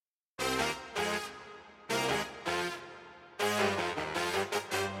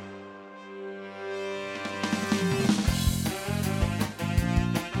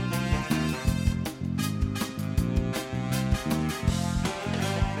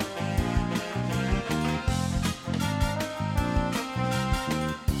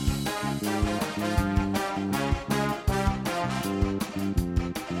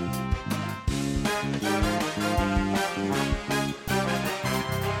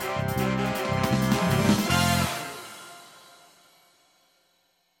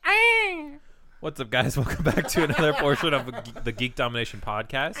What's up, guys? Welcome back to another portion of the Geek Domination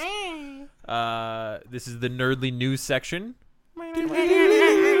podcast. This is the nerdly news section.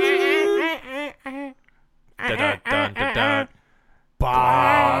 Da-da-dun-da-dun.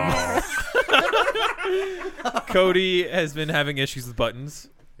 Bomb. Cody has been having issues with buttons.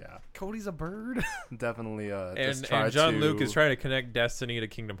 Yeah, Cody's a bird. definitely. And John Luke is trying to connect Destiny to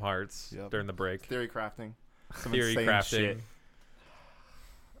Kingdom Hearts during the break. Theory crafting. Some Theory insane crafting. shit.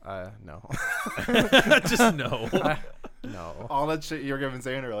 No. Just no. No. All that shit you were even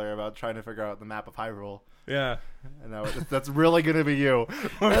saying earlier about trying to figure out the map of Hyrule. Yeah. And that's really going to be you.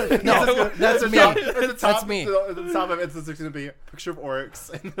 No, that's me. That's me. At the top of it, it's going to be a picture of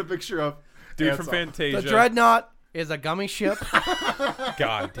Oryx and a picture of Dude from Ansel. Fantasia. The Dreadnought is a gummy ship.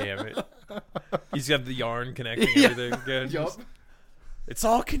 God damn it. He's got the yarn connecting everything again. Yup. It's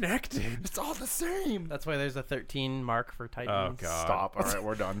all connected. It's all the same. That's why there's a 13 mark for Titans. Oh, God. Stop. All right,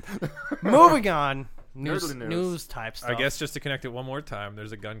 we're done. Moving on. News Nerdly news. type stuff. I guess just to connect it one more time,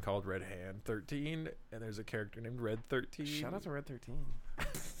 there's a gun called Red Hand 13, and there's a character named Red 13. Shout out to Red 13.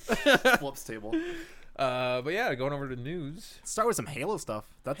 Flips table. But yeah, going over to news. Start with some Halo stuff.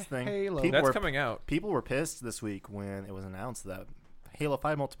 That's the thing. Halo. People That's were, coming out. people were pissed this week when it was announced that Halo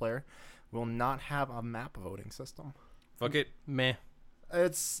 5 multiplayer will not have a map voting system. Fuck it. Meh.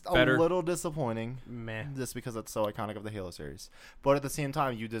 It's a Better. little disappointing. Meh. Just because it's so iconic of the Halo series. But at the same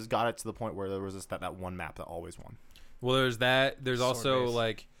time, you just got it to the point where there was just that one map that always won. Well, there's that. There's Sword also, base.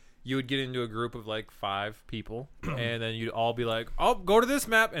 like, you would get into a group of, like, 5 people, and then you'd all be like, oh, go to this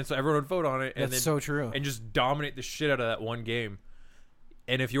map. And so everyone would vote on it. And That's then, so true. and just dominate the shit out of that one game.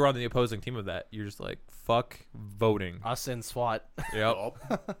 And if you were on the opposing team of that, you're just like, fuck voting. Us and SWAT. Yep.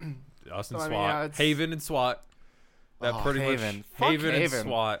 Us and I SWAT. mean, yeah, it's- Haven and SWAT. That Oh, pretty Haven. much. Fuck Haven and Haven.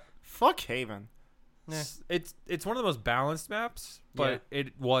 SWAT. Fuck Haven. Yeah. It's one of the most balanced maps, but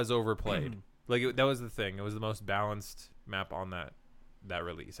it was overplayed. Like that was the thing. It was the most balanced map on that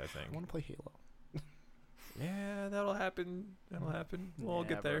release, I I think. want to play Halo. Yeah, that'll happen. That'll happen. We'll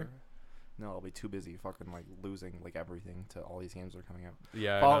get there. Never. No, I'll be too busy fucking like losing like everything to all these games that are coming out.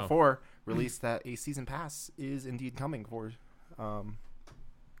 Yeah, I Fallout know. 4 released that a season pass is indeed coming for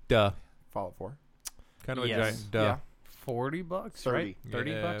Duh. Fallout 4. Kind of Yes. a giant duh. Yeah. $40, 30. right?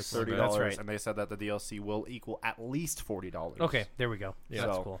 30 Yeah, bucks. it's $30. $30, That's right. and they said that the DLC will equal at least $40. Okay, there we go. Yeah.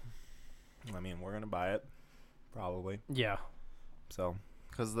 That's So- cool. I mean, we're gonna buy it, probably. Yeah. So,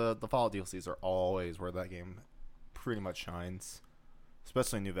 because the Fallout DLCs are always where that game pretty much shines,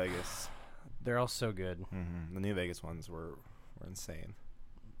 especially in New Vegas. They're all so good. The New Vegas ones were insane.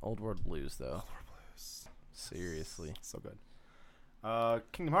 Old World Blues, though. Seriously. So good.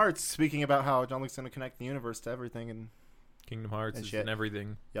 Kingdom Hearts. Speaking about how John Luke's gonna connect the universe to everything, and Kingdom Hearts And is shit. in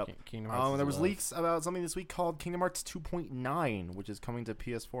everything. yep. Kingdom Hearts. There is was love. leaks about something this week called Kingdom Hearts 2.9, which is coming to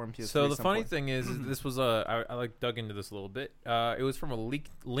PS4 and PS3. So the some funny point. thing is this was I like dug into this a little bit. It was from a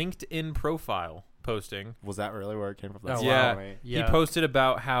LinkedIn profile posting. Was that really where it came from? Oh, That's yeah. funny. Yeah. He posted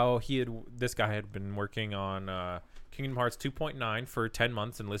about how this guy had been working on Kingdom Hearts 2.9 for 10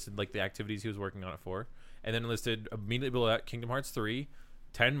 months and listed like the activities he was working on it for, and then listed immediately below that Kingdom Hearts 3,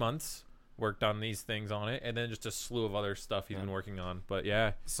 10 months worked on these things on it, and then just a slew of other stuff he's been working on. But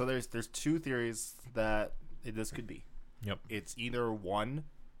yeah, So there's two theories that this could be. yep. It's either one,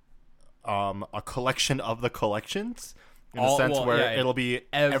 a collection of the collections, in All- the sense well, where yeah, it'll be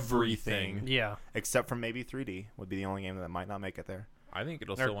everything. everything, Yeah. except for maybe 3D would be the only game that might not make it there. I think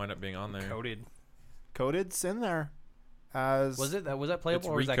it'll They're still wind up being on there. Coded. Coded's in there as Was that playable It's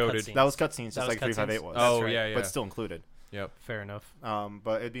or was that recoded. cutscenes? that was cutscenes, That just was like 358 cutscenes? was. Oh That's right. yeah, But still included. Yep. Fair enough.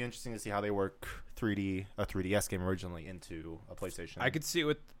 But it'd be interesting to see how they work a 3DS game originally into a PlayStation. I could see it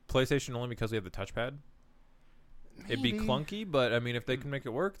with PlayStation only because we have the touchpad. It'd be Maybe. clunky, but I mean, if they can make it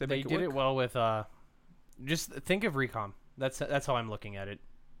work, they They make it did work. it well with just think of Recom. That's how I'm looking at it.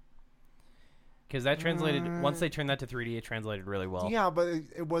 Because that translated once they turned that to 3D, it translated really well. Yeah, but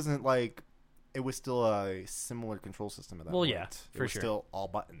it wasn't like it was still a similar control system at that Well, point. yeah, it for was sure. still all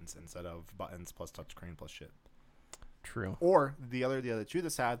buttons instead of buttons plus touchscreen plus shit. True. Or the other two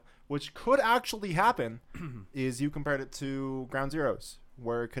this had, which could actually happen, is you compared it to Ground Zeroes,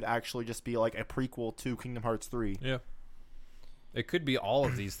 where it could actually just be like a prequel to Kingdom Hearts 3. Yeah. It could be all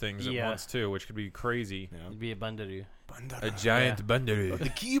of these things at Yeah. once too, which could be crazy. It'd be a Bundaroo. A giant bundle. The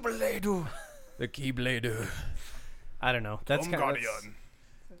Keyblade. The Keyblade. I don't know. That's kind of. Guardian.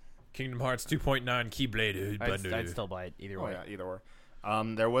 Kingdom Hearts 2.9 Keyblade bundle. I'd still buy it either Oh way. yeah, either or.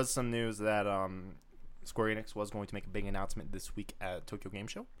 There was some news that Square Enix was going to make a big announcement this week at Tokyo Game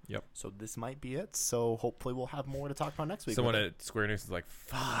Show. Yep. So this might be it. So hopefully we'll have more to talk about next week. Someone with it. at Square Enix is like,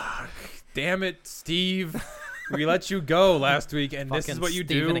 "Fuck, damn it, Steve! We let you go last week, and this is Fucking what you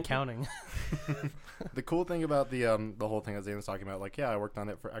Steve in do. accounting. The cool thing about the whole thing that Zane was talking about, like, yeah, I worked on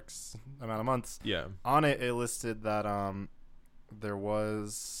it for X amount of months. Yeah. On it, it listed that there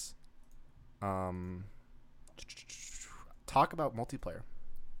was talk about multiplayer.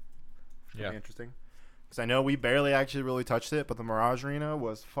 Yeah. Pretty interesting. Because I know we barely actually really touched it, but the Mirage Arena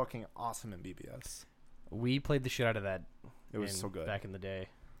was fucking awesome in BBS. We played the shit out of that. It was so good, back in the day.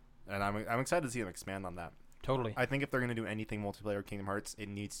 and I'm excited to see them expand on that. Totally. I think if they're gonna do anything multiplayer Kingdom Hearts, it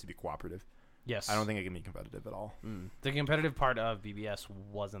needs to be cooperative. Yes. I don't think it can be competitive at all. The competitive part of BBS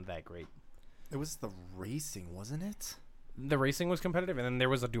wasn't that great. It was the racing, wasn't it? The racing was competitive, and then there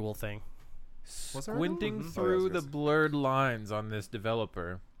was a duel thing. Was there a Squinting duel? through Oh, yeah, I the was gonna blurred lines on this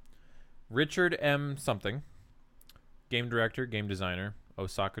developer, Richard M. something, game director, game designer,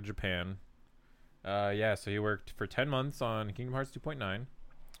 Osaka, Japan. So he worked for 10 months on Kingdom Hearts 2.9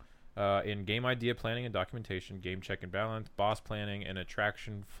 in game idea planning and documentation, game check and balance, boss planning, and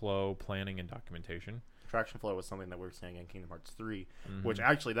attraction flow planning and documentation. Traction flow was something that we were saying in Kingdom Hearts 3, Mhm. which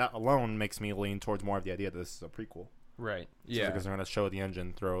actually that alone makes me lean towards more of the idea that this is a prequel. Right. Yeah. Because they're going to show the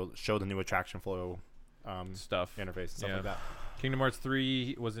engine, show the new attraction flow Stuff. interface and stuff Yeah. like that. Kingdom Hearts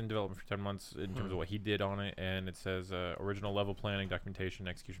 3 was in development for 10 months in terms of what he did on it, and it says original level planning, documentation,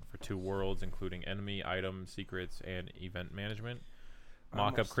 execution for 2 worlds, including enemy, item, secrets, and event management.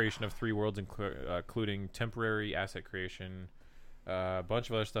 Mock-up Almost. creation of 3 worlds, including temporary asset creation, a bunch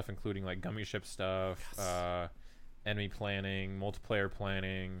of other stuff, including like gummy ship stuff, enemy planning, multiplayer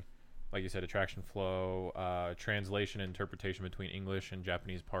planning, like you said, attraction flow, translation and interpretation between English and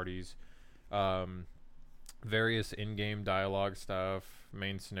Japanese parties, various in-game dialogue stuff,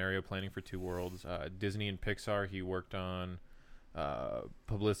 main scenario planning for 2 worlds, Disney and Pixar he worked on,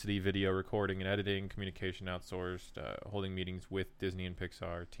 publicity, video recording and editing, communication outsourced, holding meetings with Disney and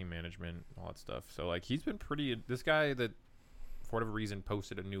Pixar, team management, all that stuff. So like he's been this guy that for whatever reason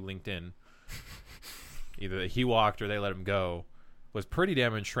posted a new LinkedIn, either that he walked or they let him go, was pretty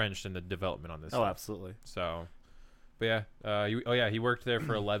damn entrenched in the development on this stuff. Absolutely. So, but yeah, he worked there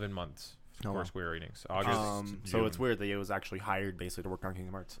for 11 months Oh, for wow. Square Enix. August. So it's June. weird that he was actually hired basically to work on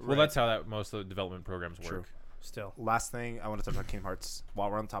Kingdom Hearts. Well, that's how most of the development programs work. True. Still. Last thing I want to touch on Kingdom Hearts while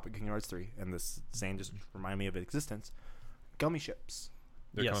we're on the topic of Kingdom Hearts 3, and this Zane just reminded me of its existence. Gummy ships.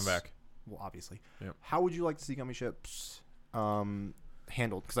 They're Yes. coming back. Well, obviously. Yep. How would you like to see gummy ships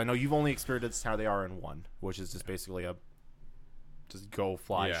handled? Because I know you've only experienced how they are in 1, which is just basically a just go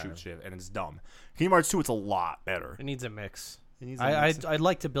fly Yeah. shoot shit, and it's dumb. Kingdom Hearts 2, it's a lot better. It needs a mix. It needs a I'd mix.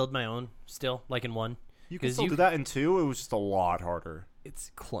 like to build my own still, like in 1. You can 'cause still do that in 2. It was just a lot harder.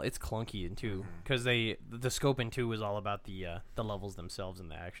 It's clunky in 2 because the scope in 2 was all about the levels themselves and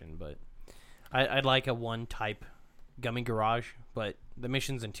the action. But I'd like a 1 type gummy garage, but the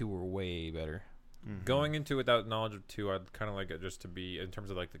missions in 2 were way better. Going into without knowledge of 2, I'd kind of like it just to be, in terms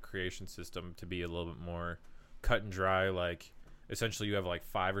of like the creation system, to be a little bit more cut and dry. Like essentially you have like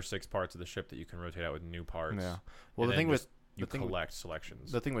 5 or 6 parts of the ship that you can rotate out with new parts. Yeah. Well, And the then thing with just you collect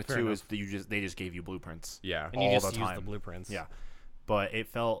selections. the thing with Fair 2 enough. is that they just gave you blueprints. Yeah. And you All just the use the time. blueprints. Yeah. But it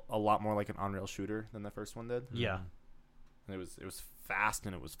felt a lot more like an Unreal shooter than the first one did. Yeah. And it was fast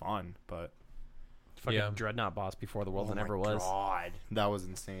and it was fun, but Fucking Yeah. Dreadnought boss before the world oh that never my was. God, that was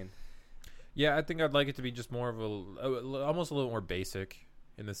insane. Yeah, I think I'd like it to be just more of almost a little more basic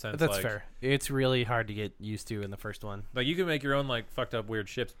in the sense That's like, fair. It's really hard to get used to in the first one. Like you can make your own like fucked up weird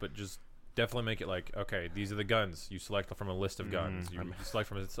ships, but just definitely make it like, okay, these are the guns. You select from a list of guns. You select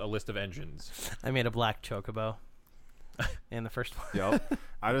from a list of engines. I made a black chocobo in the first one. Yep.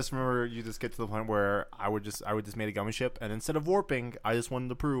 I just remember you just get to the point where I would just made a gummy ship, and instead of warping, I just wanted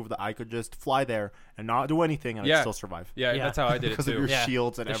to prove that I could just fly there and not do anything, and I'd Yeah. still survive. Yeah, Yeah. that's how I did it Because of too. your Yeah,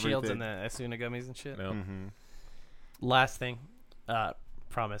 shields and the everything. shields and the Asuna gummies and shit. No. Mm-hmm. Last thing,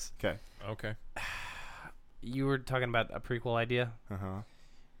 promise. Okay. Okay. You were talking about a prequel idea. Uh-huh.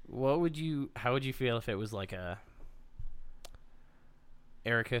 How would you feel if it was like a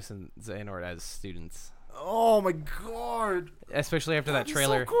Ericus and Xehanort as students? Oh my God. Especially after that That'd be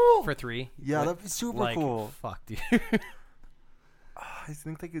trailer so cool. for 3. Yeah, Like- that'd be super like, cool. Fuck, dude. I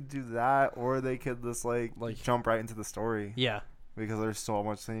think they could do that, or they could just like jump right into the story, Yeah. because there's so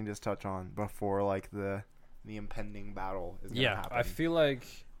much they need to touch on before like the impending battle is gonna Yeah, happen. I feel like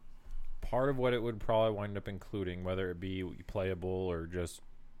part of what it would probably wind up including, whether it be playable or just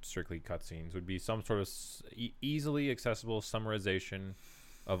strictly cutscenes, would be some sort of easily accessible summarization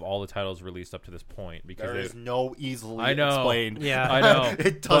of all the titles released up to this point. Because there is no easily I know. explained. Yeah. I know.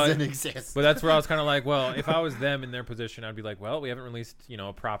 It doesn't exist. But that's where I was kind of like, well, if I was them in their position, I'd be like, well, we haven't released,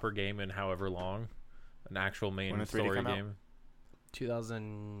 a proper game in however long, an actual main When did 3D story come out? game.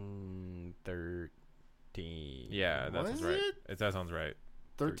 2013. 13. Yeah, that sounds Was right. it? That sounds right.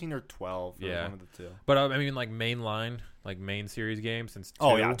 13 or 12. It was Yeah. one of the two. But I mean, like mainline, like main series games since.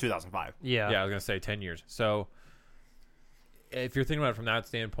 Oh, 2. yeah, 2005. Yeah. Yeah, I was gonna say 10 years. So if you're thinking about it from that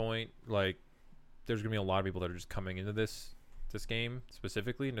standpoint, like there's gonna be a lot of people that are just coming into this game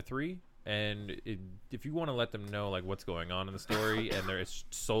specifically into 3, and if you want to let them know like what's going on in the story, and it's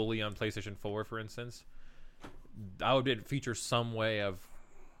solely on PlayStation 4, for instance, I would feature some way of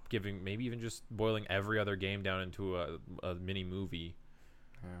giving, maybe even just boiling every other game down into a mini movie,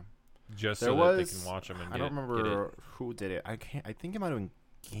 Yeah. just There so was, that they can watch them. And I don't remember who did it. I think it might have been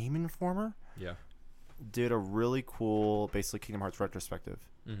Game Informer. Yeah. Did a really cool, basically Kingdom Hearts retrospective.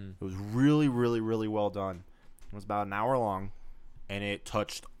 Mm-hmm. It was really, really, really well done. It was about an hour long, and it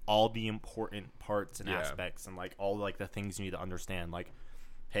touched all the important parts and Yeah. aspects, and like all like the things you need to understand. Like,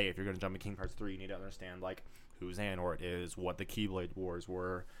 hey, if you're gonna jump in Kingdom Hearts 3, you need to understand like who Xehanort is, what the Keyblade Wars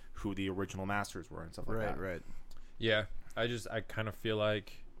were, who the original masters were, and stuff like that. Right. Yeah, I kind of feel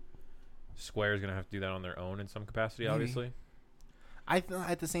like Square is gonna have to do that on their own in some capacity. Maybe. Obviously,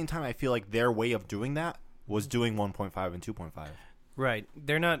 At the same time, I feel like their way of doing that was doing 1.5 and 2.5. Right.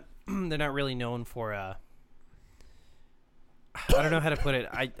 They're not really known for I don't know how to put it.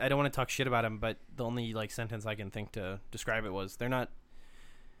 I don't want to talk shit about them, but the only like sentence I can think to describe it was they're not,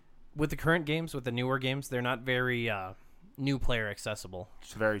 with the current games, with the newer games, they're not very new player accessible.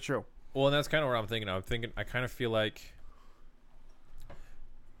 It's very true. well, and that's kind of what I'm thinking. I kind of feel like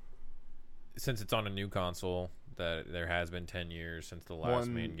since it's on a new console, that there has been 10 years since the last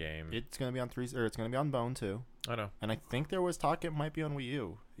One- main game. It's gonna be on 3, or it's gonna be on Bone too, I know. and I think there was talk it might be on Wii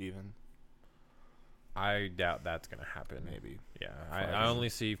U even. I doubt that's gonna happen. Maybe. Yeah, Five I is- only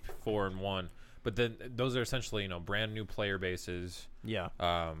see 4 and 1, but then those are essentially brand new player bases. Yeah.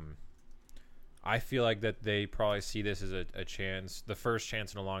 I feel like that they probably see this as a chance, the first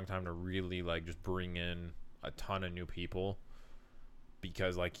chance in a long time to really like just bring in a ton of new people,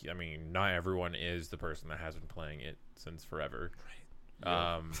 because like I mean, not everyone is the person that has been playing it since forever.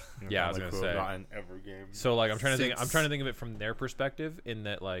 Yeah, I was gonna say. not in every game. So like I'm trying to think Since- of it from their perspective, in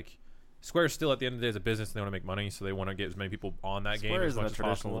that like Square's still at the end of the day is a business and they want to make money, so they want to get as many people on that game Square as isn't much a as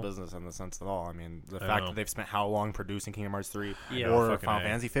traditional possible. business in the sense at all. I mean, the I fact know. that they've spent how long producing Kingdom Hearts 3 Yeah. or Fucking Final A.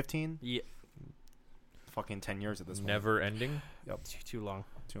 Fantasy 15? Yeah. Fucking 10 years at this point. Never ending. Too long.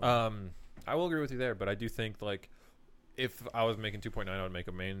 I will agree with you there, but I do think like if I was making 2.9, I would make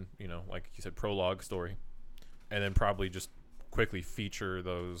a main, like you said, prologue story, and then probably just quickly feature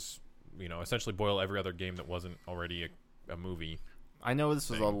those, essentially boil every other game that wasn't already a movie. I know this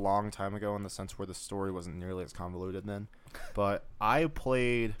was a thing. long time ago in the sense where the story wasn't nearly as convoluted then, but I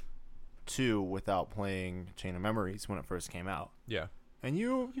played 2 without playing Chain of Memories when it first came out. Yeah. And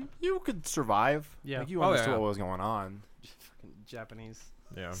you could survive. Yeah. Like, you Oh, understood yeah. what was going on. Japanese.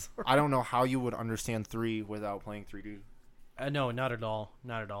 Yeah. I don't know how you would understand 3 without playing 3D. No, not at all.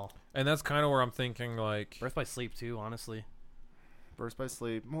 Not at all. And that's kind of where I'm thinking like Birth by Sleep too, honestly. Burst by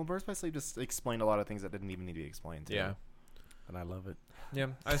Sleep. Well, Burst by Sleep just explained a lot of things that didn't even need to be explained. Too. yeah. And I love it. Yeah.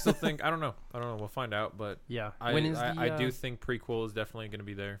 I still think I don't know. We'll find out, but Yeah. I When is I the, do think prequel is definitely going to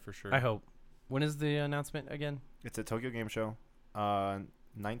be there for sure. I hope. When is the announcement again? It's a Tokyo Game Show.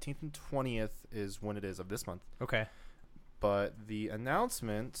 19th and 20th is when it is of this month. Okay. But the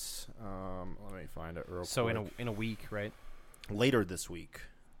announcement, let me find it real So quick. in a week, right? Later this week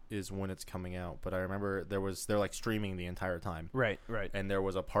is when it's coming out. But I remember they're like streaming the entire time, Right. and there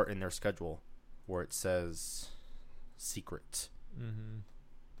was a part in their schedule where it says secret. Mm-hmm.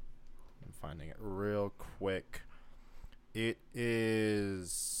 I'm finding it real quick. It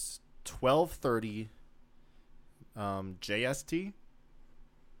is 12:30 JST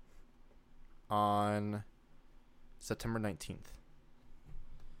on September 19th,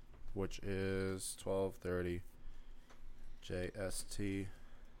 which is 12:30 JST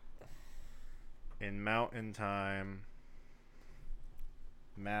in Mountain Time.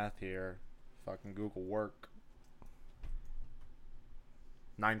 Math here. Fucking Google work.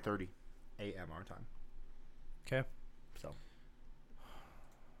 9:30 a.m. our time. Okay. So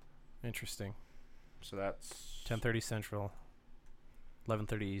Interesting. that's 10:30 Central.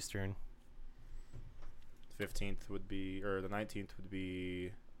 11:30 Eastern. 15th would be, or the 19th would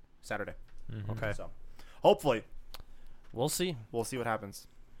be Saturday. Mm-hmm. Okay. So hopefully We'll see. we'll see what happens.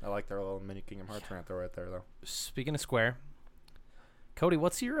 I like their little mini Kingdom Hearts rant though right there though. Speaking of Square, Cody,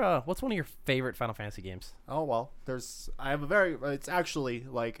 what's one of your favorite Final Fantasy games? Oh well, it's actually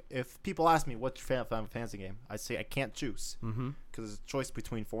like if people ask me what's your Final Fantasy game, I say I can't choose Mm-hmm. because it's a choice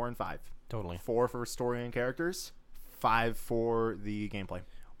between 4 and 5. Totally. 4 for story and characters, 5 for the gameplay.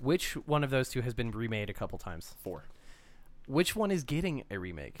 Which one of those two has been remade a couple times? 4. Which one is getting a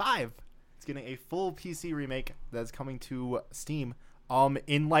remake? 5. It's getting a full PC remake that's coming to Steam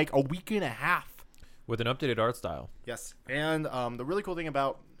in like a week and a half. With an updated art style. Yes. And the really cool thing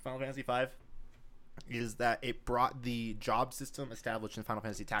about Final Fantasy V is that it brought the job system established in Final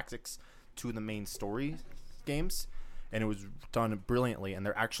Fantasy Tactics to the main story games, and it was done brilliantly, and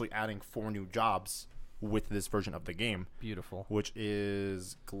they're actually adding 4 new jobs with this version of the game. Beautiful. Which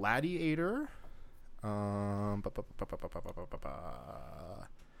is Gladiator. We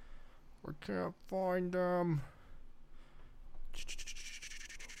can't find them.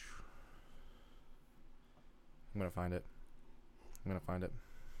 I'm gonna find it.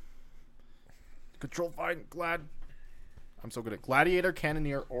 Control find Glad. I'm so good at Gladiator,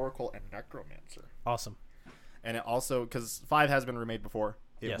 Cannoneer, Oracle, and Necromancer. Awesome. And it also, because 5 has been remade before,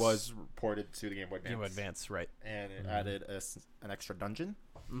 it Yes. was ported to the Game Boy Advance. Game Boy Advance, right. And it added an extra dungeon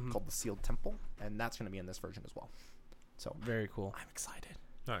called the Sealed Temple, and that's going to be in this version as well. So Very cool. I'm excited.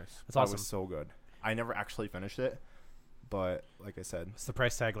 Nice. That's That awesome. was so good. I never actually finished it, but like I said, What's the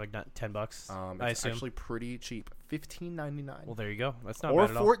price tag? Like not $10? I it's assume. actually pretty cheap. $15.99. Well, there you go. That's not or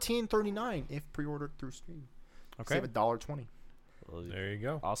bad at all. $14.39 if pre-ordered through Steam. Okay. Save $1.20. There you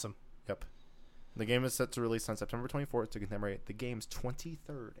go. Awesome. Yep. The game is set to release on September 24th to commemorate the game's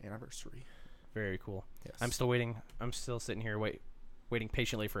 23rd anniversary. Very cool. Yes. I'm still waiting. I'm still sitting here waiting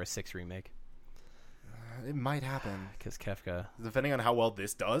patiently for a 6 remake. It might happen. Because Kefka. Depending on how well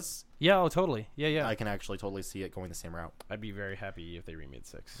this does, Yeah, oh, totally. Yeah. I can actually totally see it going the same route. I'd be very happy if they remade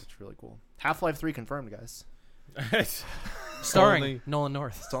 6. It's really cool. Half-Life 3 confirmed, guys. Starring Only- Nolan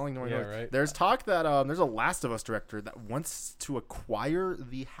North. Stalling North. Yeah, right. There's talk that there's a Last of Us director that wants to acquire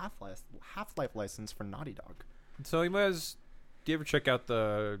the Half-Life license for Naughty Dog. So you guys, do you ever check out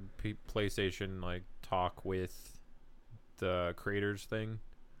the PlayStation like talk with the creators thing?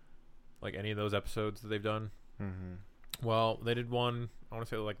 Like any of those episodes that they've done? Mm-hmm. Well, they did one. I want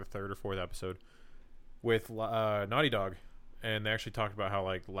to say like the 3rd or 4th episode with Naughty Dog, and they actually talked about how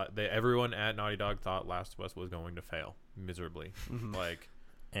like everyone at Naughty Dog thought Last of Us was going to fail miserably. Like,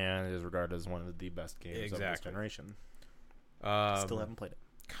 And it is regarded as one of the best games of this Exactly. generation. um, Still haven't played it.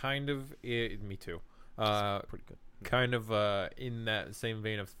 kind of. Me too. Pretty good. Kind of in that same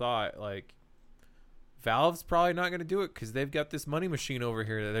vein of thought, like Valve's probably not going to do it because they've got this money machine over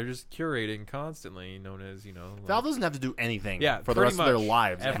here that they're just curating constantly, known as like, Valve doesn't have to do anything Yeah, for the pretty rest of their much,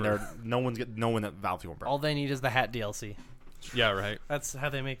 lives. ever. And no one that Valve's going to All they need is the hat DLC. Yeah, right. That's how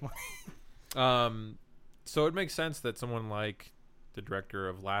they make money. So it makes sense that someone like the director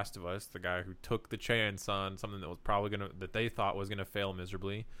of Last of Us, the guy who took the chance on something that was probably that they thought was gonna fail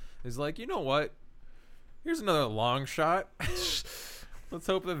miserably, is like, you know what? Here's another long shot. Let's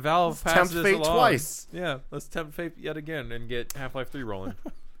hope that Valve Let's passes tempt this fate along. twice. Yeah, let's tempt fate yet again and get Half-Life 3 rolling.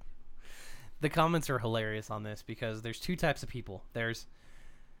 The comments are hilarious on this because there's 2 types of people. There's,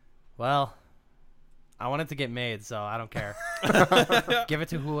 well, I want it to get made, so I don't care. Give it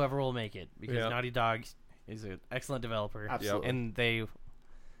to whoever will make it because Yeah. Naughty Dog is an excellent developer. Absolutely. And they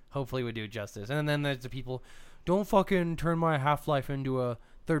hopefully would do it justice. And then there's the people, don't fucking turn my Half-Life into a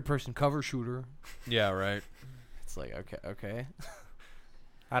third-person cover shooter. Yeah, right. It's like, okay.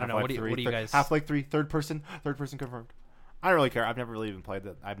 I don't know. What do you guys... Half-Life 3, third person confirmed. I don't really care. I've never really even played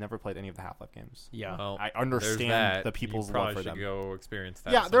that. I've never played any of the Half-Life games. Yeah. Well, I there's understand that. the people's you love probably for should them. go experience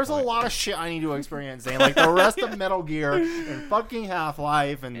that. Yeah, at some there's point. a lot of shit I need to experience, Zane. Like the rest of Metal Gear and fucking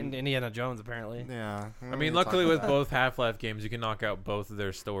Half-Life and Indiana Jones, apparently. yeah. I mean, luckily with both Half-Life games, you can knock out both of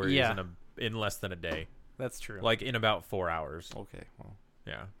their stories Yeah. in less than a day, That's true. like in about 4 hours. Okay, well,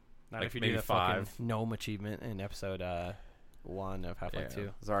 Yeah. Not like if you maybe do the 5. fucking Gnome achievement in episode 1 of Half-Life Yeah.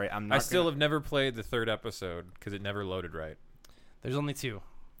 2. sorry, I'm not. I still have never played the 3rd episode because it never loaded right. There's only 2.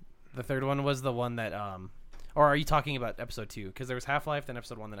 The 3rd one was the one that or are you talking about episode 2? Because there was Half-Life, then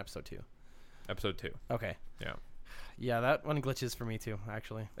episode 1, then episode 2. Episode 2. Okay. Yeah. Yeah, that one glitches for me too,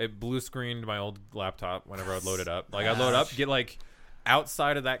 actually. It blue screened my old laptop whenever I'd load it up. Like I'd load up, get like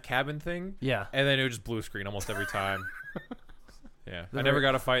outside of that cabin thing, Yeah. and then it would just blue screen almost every time. Yeah. The I never very-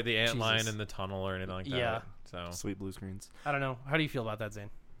 got to fight the ant lion Jesus. in the tunnel or anything like that. Yeah. So sweet blue screens. I don't know. How do you feel about that, Zane?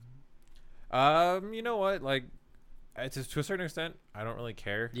 you know what? Like, to a certain extent, I don't really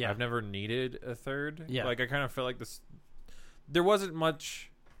care. Yeah. I've never needed a 3rd. Yeah. Like, I kind of feel like this. There wasn't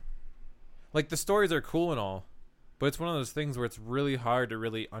much. Like, the stories are cool and all, but it's one of those things where it's really hard to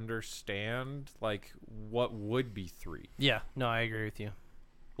really understand, like, what would be 3. Yeah. No, I agree with you.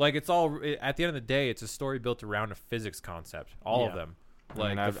 Like, it's all. At the end of the day, it's a story built around a physics concept. All of Yeah. them.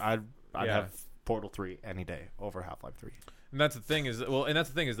 Like Like, I'd yeah. have Portal 3 any day over Half-Life 3. And that's the thing is that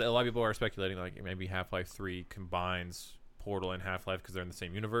a lot of people are speculating like maybe Half-Life 3 combines Portal and Half-Life because they're in the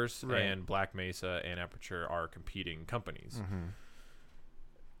same universe, Right. and Black Mesa and Aperture are competing companies.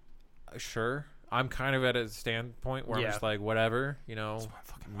 sure. I'm kind of at a standpoint where I'm Yeah. just like, whatever, you know,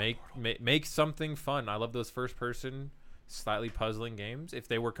 make something fun. I love those first person, slightly puzzling games. If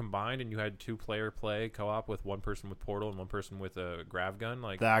they were combined and you had 2-player play co-op with one person with Portal and one person with a grav gun,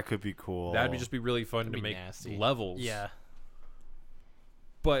 like That could be cool. that'd just be really fun That'd to be make nasty. levels. Yeah.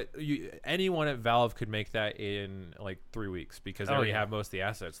 But anyone at Valve could make that in like 3 weeks because they Oh, already yeah. have most of the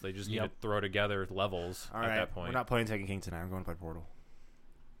assets. They just need Yep. to throw together levels All at right, that point. we're not playing Taken King tonight. I'm going to play Portal.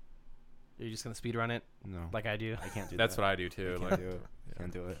 You're just gonna speedrun it No, like I do. I can't do That's that. what I do too. I can't Like, do it.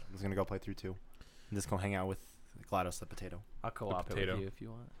 Can't do it. I'm just gonna go play through 2. And just go hang out with GLaDOS the potato. I'll co-op it potato. with you if you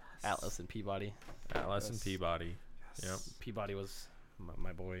want. Atlas and Peabody. Atlas and Yes. Peabody. Yep. Peabody was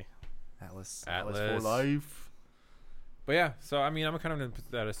my boy. Atlas for Atlas. life. But yeah, so I mean, I'm kind of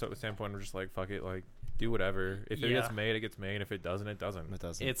at a standpoint of just like, fuck it, like do whatever. If it Yeah. gets made, it gets made. If it doesn't, it doesn't. It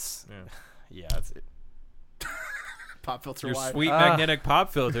doesn't. It's Yeah. it's pop filter Your wide. sweet magnetic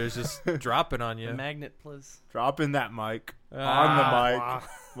pop filters just dropping on the you. magnet plus. Dropping that mic on Ah, the mic.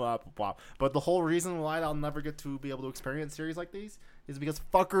 Wop, wop. But the whole reason why I'll never get to be able to experience series like these is because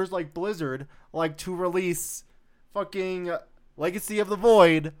fuckers like Blizzard like to release fucking Legacy of the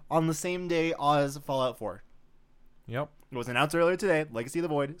Void on the same day as Fallout 4. Yep. It was announced earlier today. Legacy of the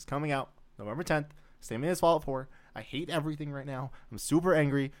Void is coming out November 10th. Same day as Fallout 4. I hate everything right now. I'm super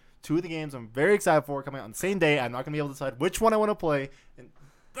angry. 2 of the games I'm very excited for coming out on the same day. I'm not going to be able to decide which one I want to play.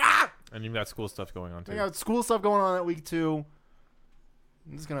 And you've got school stuff going on too. I got school stuff going on that week too.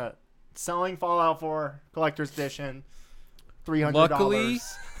 I'm just gonna selling Fallout 4 Collector's Edition, $300.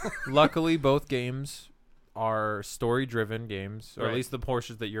 Luckily, both games are story-driven games, or Right. at least the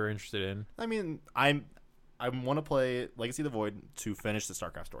portions that you're interested in. I mean, I want to play Legacy of the Void to finish the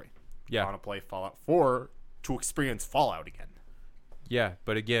StarCraft story. I Yeah, want to play Fallout 4 to experience Fallout again. yeah,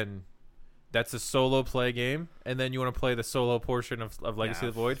 but again, that's a solo play game, and then you want to play the solo portion of Legacy Yeah,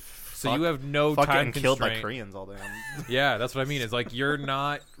 of the Void. So fuck- you have no Fuck time getting killed by constraint. Koreans all day. Yeah, that's what I mean. It's like you're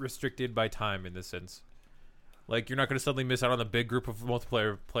not restricted by time in this sense. Like you're not going to suddenly miss out on the big group of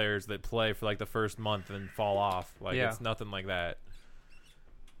multiplayer players that play for like the first month and fall off. Like Yeah. it's nothing like that.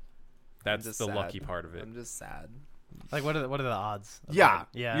 That's just the sad. lucky part of it. I'm just sad. Like what are the odds? of Yeah. that?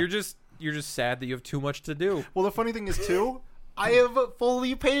 Yeah. You're just sad that you have too much to do. Well, the funny thing is too, I have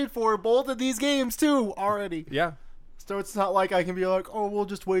fully paid for both of these games too already. Yeah. So it's not like I can be like, oh, we'll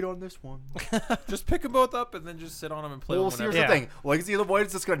just wait on this one. Just pick them both up and then just sit on them and play Well, them see, whenever. here's Yeah. the thing. Legacy of the Void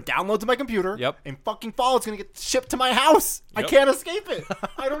is just going to download to my computer. Yep. And fucking Fallout's going to get shipped to my house. I Yep. can't escape it.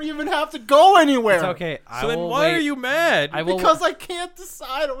 I don't even have to go anywhere. It's okay. I So then will why wait. are you mad? I will. Because I can't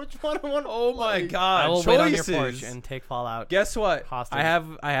decide which one I want to oh my play. god. I will choices. wait on your porch and take Fallout. Guess what? Hostage.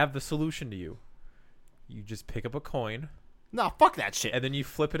 I have the solution to you. You just pick up a coin No, fuck that shit. and then you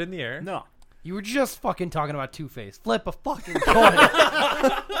flip it in the air. No. You were just fucking talking about Two-Face. Flip a fucking coin.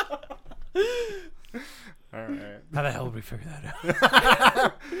 All right. How the hell would we figure that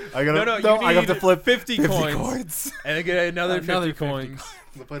out? I gotta, No, you I have to need flip 50 coins. coins. And then get another 50 Another 50 coins.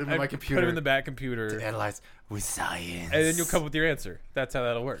 Put them in And my Put computer. them in the back computer. to analyze with science. And then you'll come up with your answer. That's how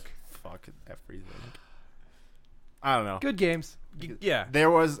that'll work. Fuck everything. I don't know. Good games. Yeah. There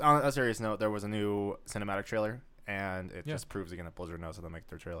was, on a serious note, there was a new cinematic trailer, and it Yeah. just proves again that Blizzard knows how to make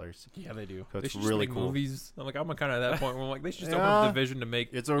their trailers. Yeah, they do. So They it's should just really make cool. movies. I'm kind of at that point where I'm like, they should just open Yeah. up the vision to make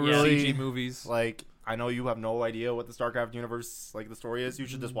It's a Yeah. really CG movies. like. I know you have no idea what the StarCraft universe, like the story is. You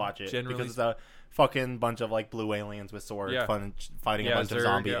should just watch it Generally- because it's a fucking bunch of like blue aliens with swords, Yeah. fun fighting a Yeah, bunch of Zerg,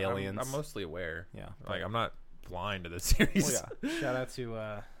 zombie yeah, aliens. I'm mostly aware. yeah, Like I'm not blind to the series. oh yeah, Shout out to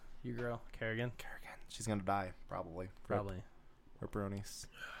you girl, Kerrigan. Kerrigan. She's gonna die probably. Probably. Ripperonis.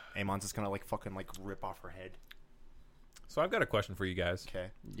 Amon's just gonna like fucking like rip off her head. So I've got a question for you guys.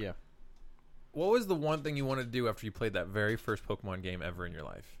 Okay. Yeah. What was the one thing you wanted to do after you played that very first Pokemon game ever in your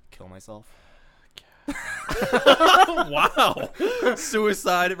life? Kill myself. Wow.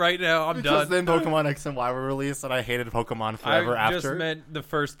 Suicide right now. I'm Because done. then Pokemon X and Y were released, and I hated Pokemon forever I after. just meant the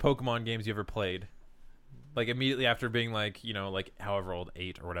first Pokemon games you ever played. Like immediately after being like, like however old,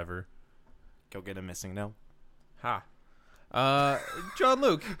 8 or whatever. Go get a missing no. Ha. John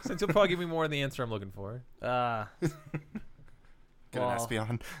Luke, since you'll probably give me more of the answer I'm looking for. Uh, Get Well, an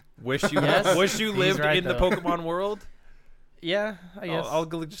Espeon. Wish you Yes, wish you he's lived right, in the though. Pokemon world. yeah, I guess.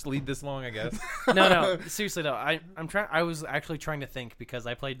 Just lead this long, I guess. No. Seriously though, I'm trying. I was actually trying to think because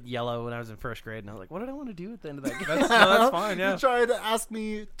I played Yellow when I was in first grade, and I was like, what did I want to do at the end of that game? That's fine. Yeah. You tried to ask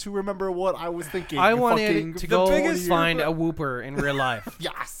me to remember what I was thinking. I You wanted fucking- to the go biggest- find a Wooper in real life.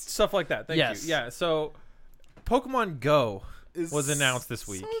 Yes. Stuff like that. Thank Yes. you. Yeah. So, Pokemon Go Is was announced this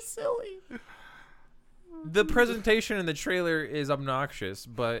week. So silly. The presentation in the trailer is obnoxious,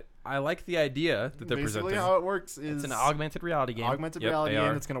 but I like the idea that they're Basically, presenting. how it works is It's an augmented reality game. augmented Yep, reality they game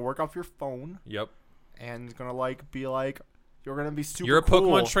are. that's gonna work off your phone Yep. and it's gonna be like you're gonna be super. You're a cool.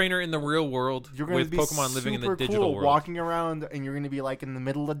 Pokemon trainer in the real world You're gonna with be Pokemon living in the super digital cool, world. walking around, and you're gonna be like in the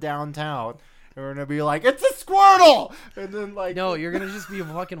middle of downtown. You're gonna be like, it's a Squirtle, and then like No, you're gonna just be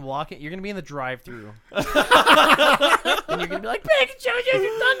fucking walking. You're gonna be in the drive-through, and you're gonna be like, Pikachu,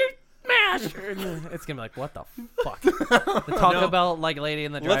 you Thunder Smash! And it's gonna be like, what the fuck? The Taco No. Bell like lady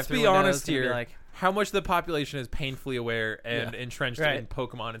in the drive-through. Let's be window is honest gonna be here. Like, How much of the population is painfully aware and Yeah. entrenched Right. in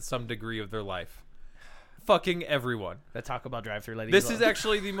Pokemon in some degree of their life? Fucking everyone. the Taco Bell drive-through lady. This is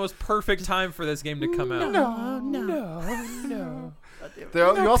actually the most perfect time for this game to come out. no.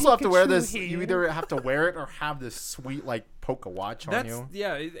 you also have to wear Pikachu this. here. You either have to wear it or have this sweet like Poke Watch on That's you.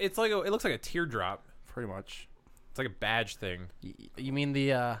 yeah. It's like it looks like a teardrop. Pretty much. It's like a badge thing. You mean the?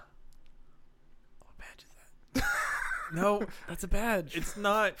 What badge is that? No, That's a badge. it's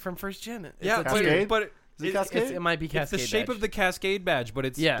not. from first gen. It's Yeah, a but, tier. Cascade? but Is it Cascade? It might be it's Cascade. the shape badge. of the Cascade badge, but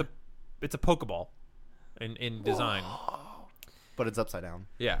it's Yeah. it's a Pokeball in design. But it's upside down.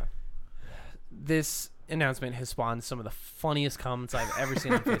 Yeah. This announcement has spawned some of the funniest comments I've ever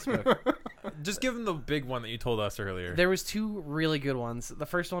seen on Facebook. Just give them the big one that you told us earlier. There was two really good ones. The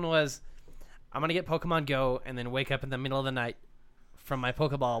first one was, I'm gonna get Pokemon Go and then wake up in the middle of the night from my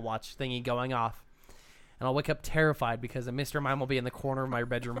Pokeball watch thingy going off, and I'll wake up terrified because a Mr. Mime will be in the corner of my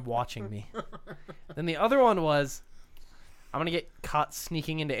bedroom watching me. Then the other one was, I'm gonna get caught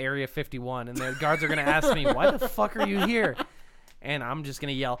sneaking into Area 51, and the guards are gonna ask me, "Why the fuck are you here?" And I'm just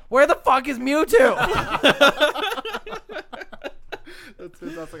gonna yell, "Where the fuck is Mewtwo?" That's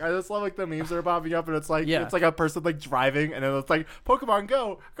fantastic. I just love like the memes that are popping up, and it's like Yeah. it's like a person like driving, and then it's like Pokemon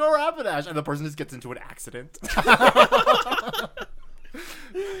Go Rapidash, and the person just gets into an accident.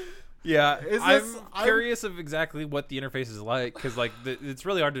 Yeah, I'm- curious of exactly what the interface is like because like it's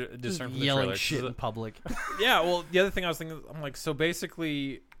really hard to discern from the Yelling trailer. shit in public. Yeah, well, the other thing I was thinking, I'm like, so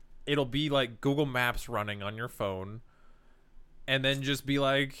basically, it'll be like Google Maps running on your phone, and then just be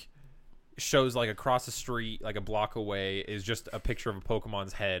like, shows like across the street, like a block away, is just a picture of a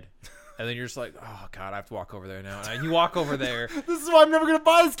Pokemon's head. And then you're just like, oh god, I have to walk over there now. And you walk over there, This is why I'm never gonna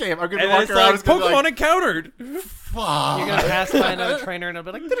buy this game. I'm gonna and then walk it's around. like It's gonna be Pokemon like, encountered. fuck. You're gonna pass by another trainer, and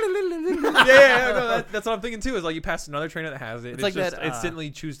it'll be like, Yeah, no, that's what I'm thinking too. Is like you pass another trainer that has it. It's It's like just that, instantly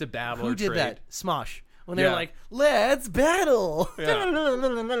choose to battle "Who or did trade. that? Smosh." When they're Yeah. like, "Let's battle." Yeah.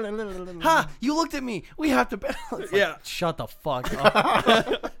 Ha! You looked at me. We have to battle. It's like, Yeah. shut the fuck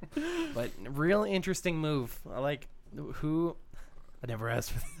up. But real interesting move. I like who. I never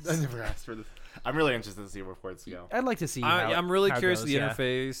asked for I this. never asked for this. I'm really interested to see where it's go. I'd like to see. I'm really how it curious goes, of the yeah.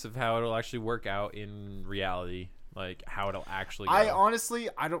 interface of how it'll actually work out in reality, like how it'll actually go. I honestly,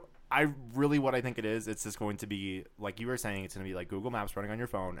 what I think it is, it's just going to be like you were saying. It's going to be like Google Maps running on your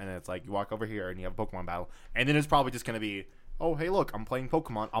phone, and it's like you walk over here and you have a Pokemon battle, and then it's probably just going to be, oh hey look, I'm playing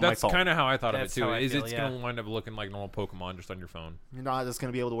Pokemon on That's my phone. kind of how I thought That's of it too. how I Is feel, it's yeah. gonna wind up looking like normal Pokemon just on your phone? You're not just going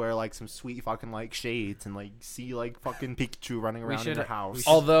to be able to wear like some sweet fucking like shades and like see like fucking Pikachu running around in should- your house. we should-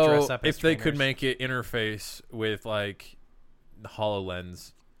 Although dress up as if they could trainers. make it interface with like the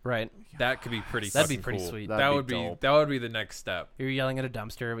HoloLens, Right. that could be pretty. That'd be fucking pretty cool. sweet. That That'd would be be dope. that would be the next step. You're yelling at a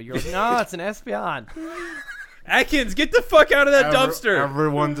dumpster, but you're like, "No, it's an Espeon." Atkins, get the fuck out of that dumpster!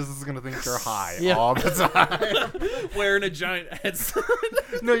 Everyone just is going to think you're high Yeah. all the time. Wearing a giant headset.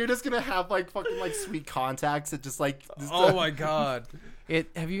 No, you're just going to have like fucking like sweet contacts that just like. Just, Oh my god.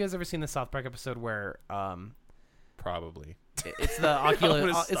 Have you guys ever seen the South Park episode where Probably. it's the I'm gonna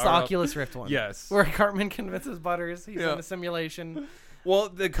Oculus? It's the start off- Oculus Rift one. Yes. Where Cartman convinces Butters he's Yeah. in a simulation. Well,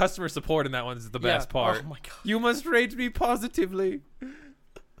 the customer support in that one's the best Yeah. part. Oh my god. You must rate me positively.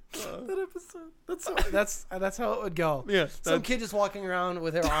 That episode. That's how it would go. Yeah. Some kid just walking around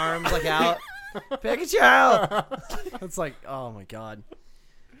with her arms like out. Pikachu. It's like, oh my god.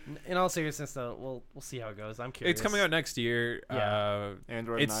 In all seriousness, though, we'll see how it goes. I'm curious. It's coming out next year. Yeah.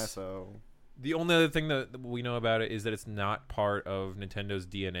 Android and It's- ISO. The only other thing that we know about it is that it's not part of Nintendo's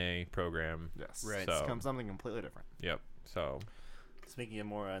DNA program. Yes. Right. It's So- something completely different. Yep. So Speaking of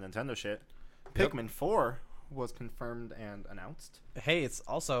more Nintendo shit, Yep. Pikmin 4 was confirmed and announced. Hey, it's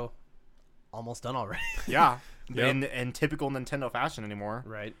also almost done already. Yeah. Yep. In typical Nintendo fashion anymore.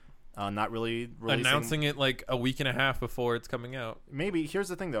 Right. Not really releasing. announcing it like a week and a half before it's coming out. Maybe. Here's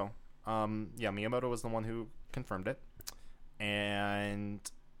the thing, though. Miyamoto was the one who confirmed it. And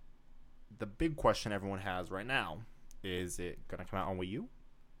the big question everyone has right now is it going to come out on Wii U?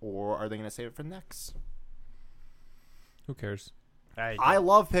 Or are they going to save it for next? Who cares? I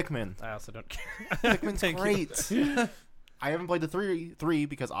love Pikmin. I also don't care. Pikmin's Thank you. great. I haven't played the three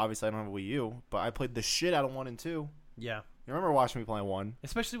because obviously I don't have a Wii U, but I played the shit out of 1 and 2. Yeah. You remember watching me play 1?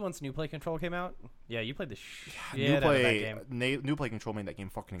 Especially once New Play Control came out. Yeah, you played the shit New out of that Play game. New Play Control made that game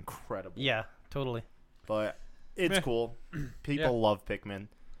fucking incredible. Yeah, totally. But it's cool. People love Pikmin.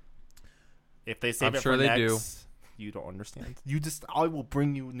 If they save I'm it sure for they next, you don't understand. I will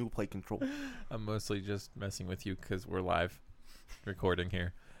bring you New Play Control. I'm mostly just messing with you because we're live recording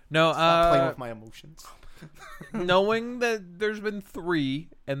here. No, Stop playing with my emotions. knowing that there's been 3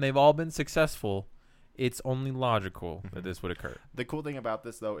 and they've all been successful, it's only logical that this would occur. The cool thing about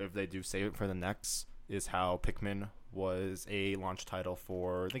this, though, if they do save it for the next, is how Pikmin was a launch title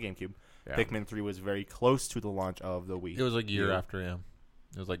for the GameCube. Yeah. Pikmin 3 was very close to the launch of the Wii. It was like a year U. after, yeah.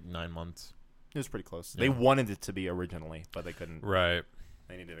 It was like 9 months. It was pretty close. Yeah. They wanted it to be originally, but they couldn't. Right.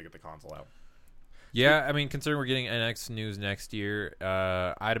 They needed to get the console out. Yeah, I mean, considering we're getting NX news next year,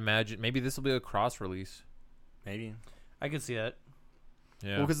 I'd imagine maybe this will be a cross-release. Maybe. I could see that.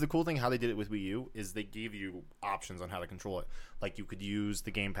 Yeah. Well, because the cool thing how they did it with Wii U is they gave you options on how to control it. Like you could use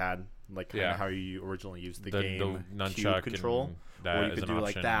the gamepad, like kinda how you originally used the game nunchuck control, and that or you is could an do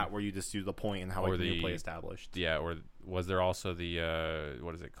option. like that, where you just do the point and how Or like, the the- new play established. Yeah, or was there also the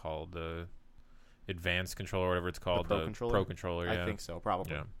what is it called, the advanced controller, or whatever it's called, Pro controller? Pro controller? Yeah. I think so,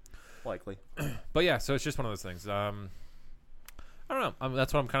 probably, Yeah. likely. But yeah, so it's just one of those things. I don't know.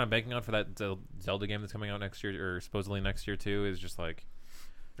 That's what I'm kind of banking on for that Zelda game that's coming out next year, or supposedly next year too. Is just like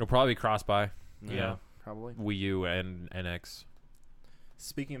it'll probably cross by Yeah. Probably. Wii U and NX.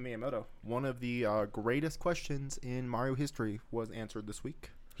 Speaking of Miyamoto, one of the greatest questions in Mario history was answered this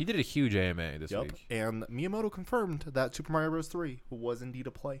week. He did a huge AMA this week. And Miyamoto confirmed that Super Mario Bros. 3 was indeed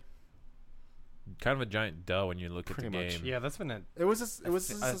a play. Kind of a giant duh when you look at the Pretty much. game. Yeah, that's been a It was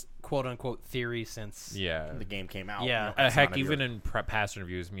just quote unquote theory since. Yeah. the game came out. Yeah. it's Heck, not a even year. in past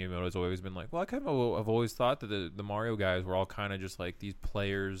interviews, Miyamoto's always been like, "Well, I kind of have always thought that the Mario guys were all kind of just like these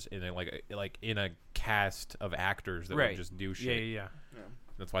players in a, like in a cast of actors that Right. would just do Yeah, shit. yeah,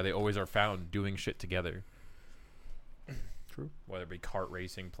 That's why they always are found doing shit together. True. Whether it be kart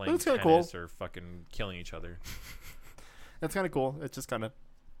racing, playing That's kinda tennis, or fucking killing each other. That's kind of cool. It's just kind of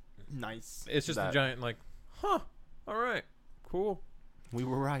nice. It's just a that giant like, huh? All right, cool. we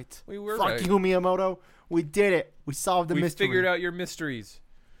were right. We were Fuck right. you, Miyamoto. We did it. We solved the We mystery. figured out your mysteries.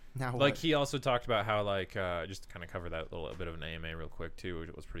 Now Like what? he also talked about how just to kind of cover that little bit of an AMA real quick too, which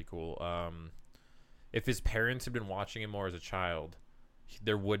was pretty cool. If his parents had been watching him more as a child,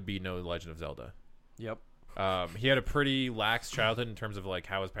 there would be no Legend of Zelda. Yep. He had a pretty lax childhood in terms of like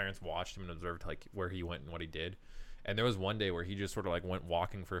how his parents watched him and observed like where he went and what he did. And there was one day where he just sort of like went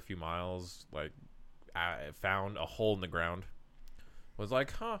walking for a few miles, like found a hole in the ground, was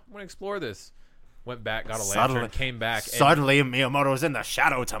like, "Huh, I'm gonna explore this." Went back, got a lantern, came back. And Suddenly, Miyamoto's in the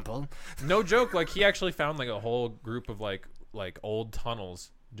Shadow Temple. no joke, like he actually found like a whole group of like old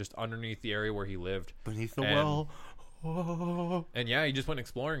tunnels just underneath the area where he lived. Beneath the And- well. Oh. And yeah, he just went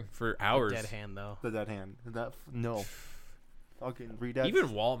exploring for hours. Dead hand though. The dead hand. No. Fucking read that.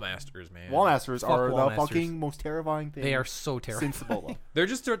 Even wall masters, man. Wall masters Fuck are wall the masters. fucking most terrifying thing. They are so terrible. since Ebola. They're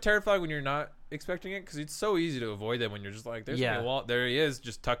just terrifying when you're not expecting it because it's so easy to avoid them when you're just like, there's Yeah. a wall. There he is,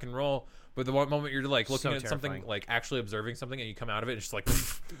 just tuck and roll. But the one moment you're like looking So at something, terrifying. like actually observing something, and you come out of it, it's just like,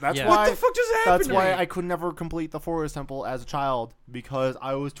 That's Yeah. why. what the fuck just happened? That's to why me? I could never complete the Forest Temple as a child because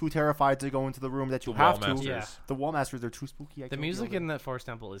I was too terrified to go into the room that you The have wall to. masters. Yeah. The wall masters are too spooky. The music in that Forest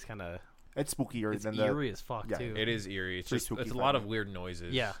Temple is kind of it's spookier it's than eerie as fuck yeah. too. It is eerie. It's Pretty just spooky it's a lot vibe. of weird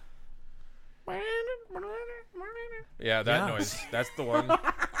noises. Yeah. Yeah, that Yeah. noise. That's the one.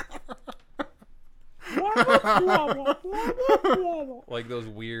 Like those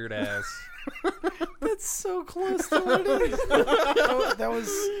weird ass. That's so close to what it is. that was.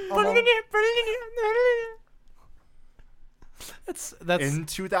 That's in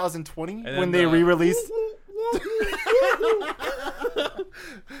 2020 then when they the- re-released.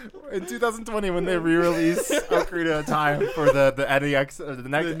 In 2020 when they re-released Ocarina of Time for the NEX, the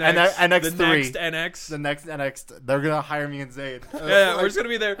next NX3, The next NX. the next NX, they're gonna hire me and Zayd. Yeah, we're just gonna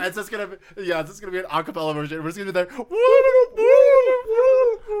be there. It's just gonna be, it's just gonna be an acapella version. We're just gonna be there.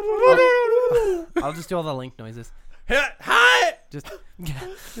 I'll just do all the Link noises. Hi. Just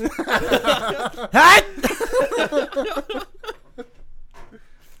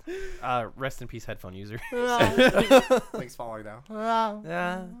rest in peace, headphone user. Link's falling down.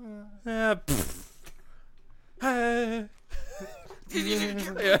 Yeah. Yeah.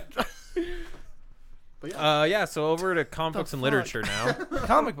 But yeah, Yeah. So over to comic books and fuck? literature now.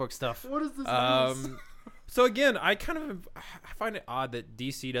 Comic book stuff. what is this? So again, I find it odd that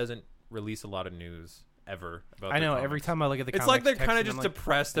DC doesn't release a lot of news, ever. About I their know. comics. Every time I look at the It's comics like they're text kind of and I'm just like,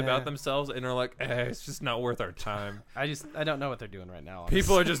 depressed about eh. themselves, and they're like, it's just not worth our time. I don't know what they're doing right now.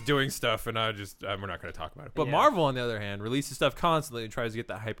 People are just doing stuff, and we're not going to talk about it. But Yeah. Marvel, on the other hand, releases stuff constantly and tries to get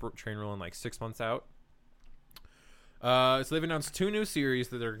that hype train rolling like 6 months out. So they've announced 2 new series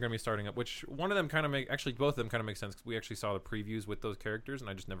that they're going to be starting up, which one of them both of them kind of make sense because we actually saw the previews with those characters, and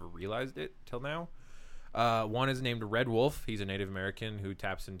I just never realized it till now. One is named Red Wolf. He's a Native American who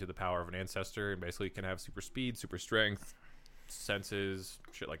taps into the power of an ancestor and basically can have super speed, super strength, senses,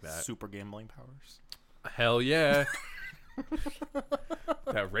 shit like that. Super gambling powers. Hell yeah.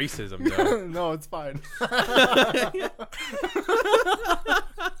 That racism, though. No, it's fine.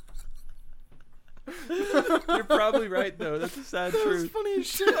 You're probably right, though. That's a sad truth. funny as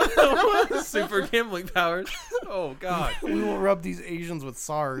shit. Super gambling powers. Oh, God. We will rub these Asians with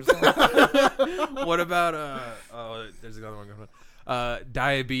SARS. What about, there's another one going on.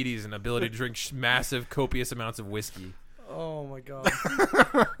 Diabetes and ability to drink massive, copious amounts of whiskey. Oh my god.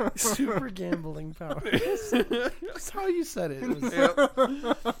 Super gambling powers. That's how you said it. It was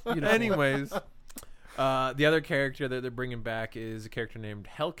beautiful. Anyways, the other character that they're bringing back is a character named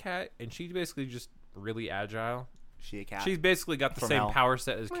Hellcat, and she's basically just really agile. She a cat. She's basically got the From same hell. power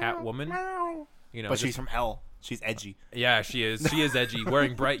set as Catwoman. You know, but just- she's from hell. She's edgy. yeah, she is. She is edgy,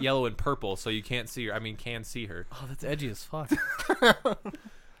 wearing bright yellow and purple, so you can't see her. I mean, can see her. Oh, that's edgy as fuck.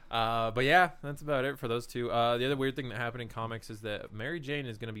 But yeah, that's about it for those two. The other weird thing that happened in comics is that Mary Jane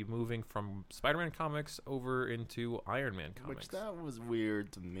is going to be moving from Spider-Man comics over into Iron Man comics. Which that was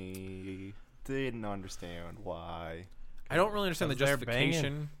weird to me. Didn't understand why. I don't really understand the 'Cause they're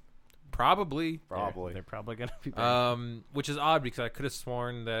justification. Probably. Probably. They're probably gonna be banging. Which is odd because I could have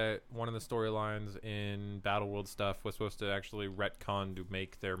sworn that one of the storylines in Battleworld stuff was supposed to actually retcon to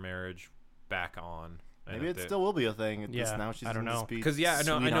make their marriage back on. Maybe it still will be a thing. It's Yeah, now she's I don't gonna know. just be Because I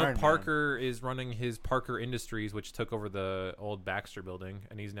know sweet Iron Man. Parker is running his Parker Industries, which took over the old Baxter building,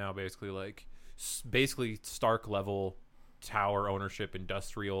 and he's now basically like basically Stark level tower ownership,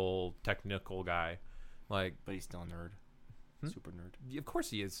 industrial technical guy. Like, But he's still a nerd. Super nerd. of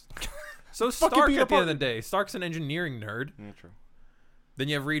course he is. So Fucking Stark Peter at the end of the Parker. day, Stark's an engineering nerd. Yeah, true. Then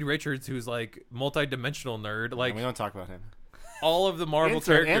you have Reed Richards, who's like multi-dimensional nerd. Like And we don't talk about him. all of the Marvel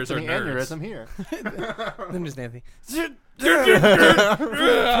Insert characters Anthony are nerds. Aneurysm here. Then just Anthony.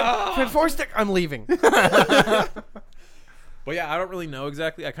 Fantastic. I'm leaving. But yeah, I don't really know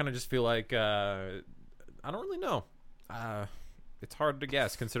exactly. I kind of just feel like I don't really know. It's hard to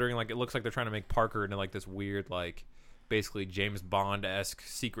guess considering like it looks like they're trying to make Parker into like this weird like basically James Bond-esque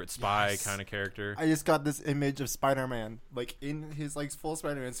secret spy Yes. kind of character. I just got this image of Spider-Man, like in his like full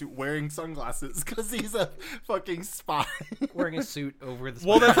Spider-Man suit, wearing sunglasses because he's a fucking spy. Wearing a suit over the.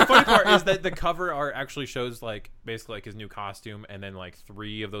 Well, that's the funny part is that the cover art actually shows like basically like his new costume and then like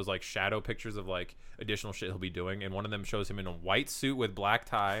 3 of those like shadow pictures of like additional shit he'll be doing, and one of them shows him in a white suit with black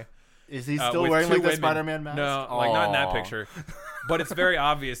tie. Is he still with wearing 2 like the women. Spider-Man mask? No, like not in that Aw. picture. But it's very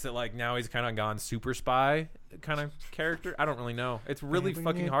obvious that like now he's kind of gone super spy kind of character. I don't really know. It's really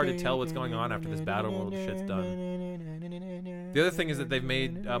fucking hard to tell what's going on after this Battleworld shit's done. The other thing is that they've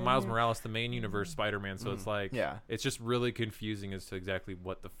made Miles Morales the main universe Spider-Man, so it's like Yeah. it's just really confusing as to exactly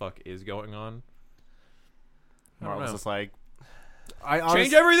what the fuck is going on. I don't Marvel's know. just like, I Change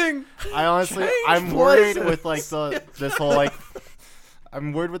honestly, everything. I honestly, Change I'm worried places. with like this whole like,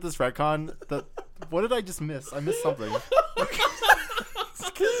 I'm worried with this retcon. That what did I just miss? I missed something.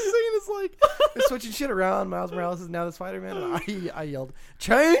 It's like they're switching shit around. Miles Morales is now the Spider-Man, and I yelled,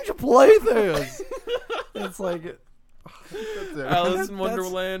 "Change places!" It's like Alice in That's-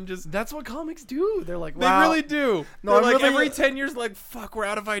 Wonderland just. that's what comics do. They're like, They wow. really do. No, They're I'm like really- every 10 years, like fuck, we're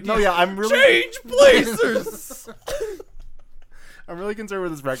out of ideas. No, yeah, I'm really Change places. I'm really concerned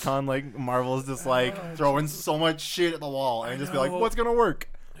with this retcon. Like Marvel is just like throwing so much shit at the wall and just be like, know. what's gonna work?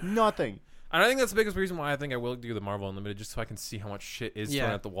 Nothing. And I think that's the biggest reason why I think I will do the Marvel Unlimited, just so I can see how much shit is thrown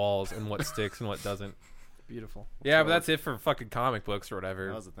Yeah. at the walls and what sticks and what doesn't. Beautiful. Yeah, but that's it for fucking comic books or whatever.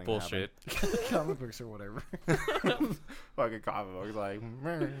 That was the thing that Bullshit. Comic books or whatever. Fucking comic books like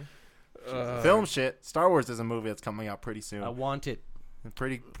Uh, film shit. Star Wars is a movie that's coming out pretty soon. I want it.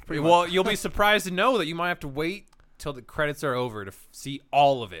 Pretty well, much. you'll be surprised to know that you might have to wait till the credits are over to see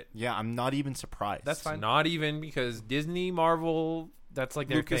all of it. Yeah, I'm not even surprised. That's fine. Not even because Disney, Marvel, That's like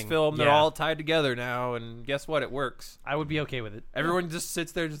their thing. Lucasfilm, they're Yeah. all tied together now, and guess what? It works. I would be okay with it. Everyone just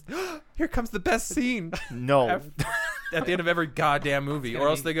sits there, just here comes the best scene No. at the end of every goddamn movie, gonna or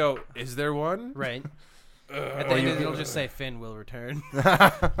else be- they go, "Is there one?" Right. At the end, it'll just say Finn will return.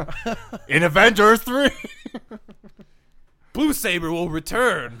 In Avengers 3. Blue Saber will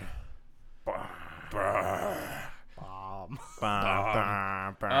return.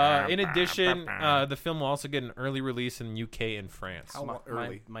 In addition, the film will also get an early release in UK and France. How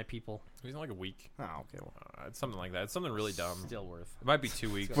early? My people. It's like a week. Oh, okay. Well, It's something like that. It's something really dumb. Still worth. It might be 2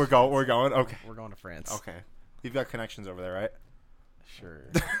 weeks. we're going. Okay. We're going to France. Okay. You've got connections over there, right? Sure.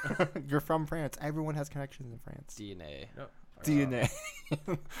 You're from France. Everyone has connections in France. DNA. DNA.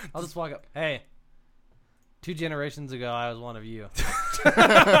 I'll just walk up. Hey. 2 generations ago, I was one of you.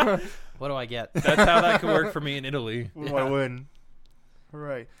 What do I get? That's how that could work for me in Italy. What do I win? All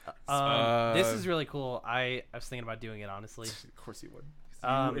right. This is really cool. I was thinking about doing it, honestly. Of course you would. You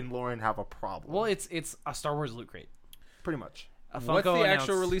 'Cause and Lauren have a problem. Well, it's a Star Wars Loot Crate. pretty much. What's Funko the actual announced-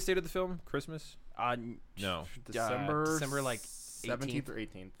 release date of the film? Christmas? No. December like 17th or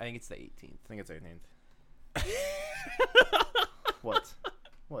 18th. I think it's the 18th. I think it's 18th. What?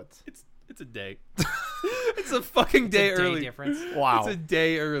 It's a day. It's a fucking day It's a day early. difference. Wow. It's a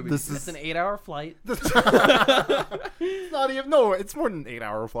day early. This It's is an 8-hour flight not even. No, it's more than an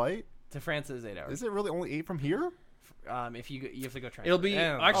 8-hour flight. to France. Is 8 hours. Is it really only 8 from here? If you have to go transfer. It'll be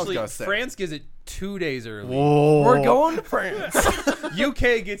Yeah. actually gonna say. France gives it 2 days early. Whoa. We're going to France.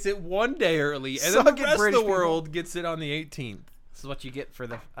 UK gets it 1 day early, and Suck then it, the rest of British the people. world gets it on the 18th. This is what you get for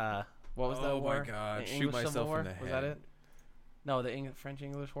the what was that Oh my war? God, The shoot English Civil myself War? in the Was that head. it? No, the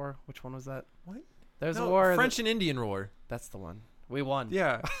French-English War. Which one was that? What? There's No, a war. French and Indian War. That's the one. We won.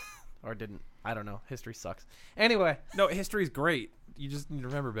 Yeah. Or didn't. I don't know. History sucks. Anyway. No, history's great. You just need to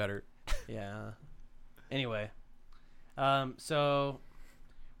remember better. Yeah. Anyway. So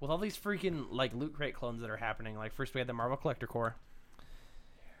with all these freaking like Loot Crate clones that are happening, like first we had the Marvel Collector Core.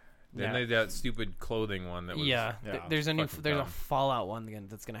 Then they that stupid clothing one that was Yeah. yeah, There's a new fucking there's a dumb. Fallout one again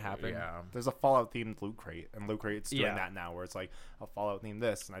that's gonna happen. Yeah. There's a Fallout themed Loot Crate, and Loot Crate's doing Yeah. that now, where it's like a Fallout themed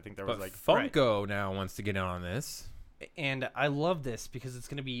this, and I think there was But like Funko now wants to get in on this. And I love this because it's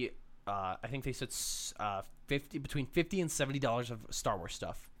gonna be I think they said between $50 and $70 of Star Wars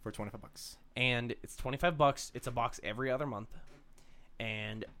stuff. for $25. And it's $25. It's a box every other month.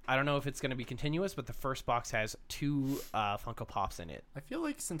 And I don't know if it's going to be continuous, but the first box has 2 Funko Pops in it. I feel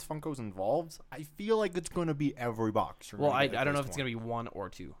like since Funko's involved, I feel like it's going to be every box. Well, I don't know if it's going to be 1 or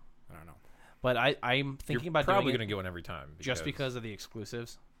 2. I don't know. But I'm thinking You're about probably doing going it to get one every time. just because of the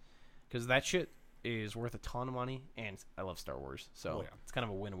exclusives. Because that shit is worth a ton of money, and I love Star Wars. So Oh, yeah. it's kind of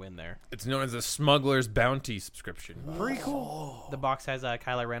a win-win there. It's known as the Smuggler's Bounty subscription. Pretty cool. The box has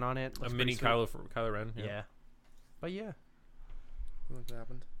Kylo Ren on it. A Looks mini pretty sweet. Kylo Ren. Yeah. But yeah. What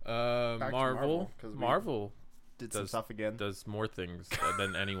happened? Back to Marvel. 'cause we Marvel Did some Does- stuff again. does more things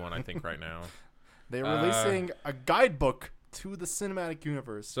than anyone, I think, right now. They're releasing a guidebook to the cinematic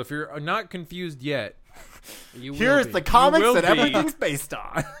universe. So if you're not confused yet, You will Here's be. the comics will that be. everything's based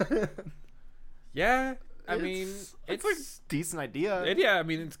on. yeah, I mean, it's a decent idea. yeah, I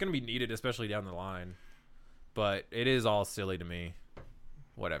mean, it's gonna be needed, especially down the line. But it is all silly to me.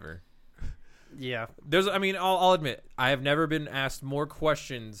 Whatever. Yeah. I mean, I'll admit, I have never been asked more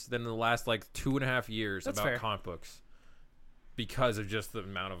questions than in the last like 2.5 years That's about fair. comic books, because of just the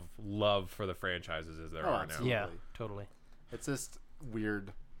amount of love for the franchises as there Oh, are now. absolutely. Yeah, totally. It's just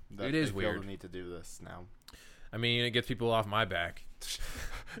weird. That It is they feel weird. the need to do this now. I mean, it gets people off my back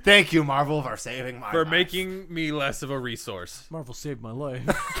Thank you, Marvel, for saving my for life. making me less of a resource. Marvel saved my life.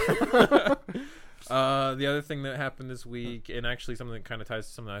 The other thing that happened this week, and actually something that kind of ties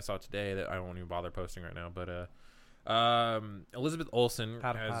to something I saw today that I won't even bother posting right now, but Elizabeth Olsen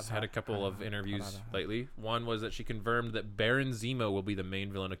has had a couple of interviews lately. One was that she confirmed that Baron Zemo will be the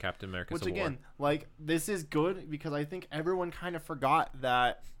main villain of Captain America Which Civil again, War. like, this is good because I think everyone kind of forgot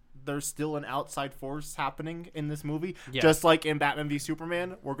that there's still an outside force happening in this movie. Yeah. Just like in Batman v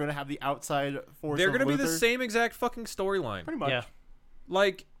Superman, we're going to have the outside force. They're going to be the same exact fucking storyline. Pretty much. Yeah.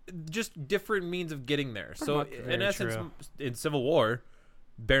 Like, just different means of getting there. So, much. in Very essence, true. in Civil War,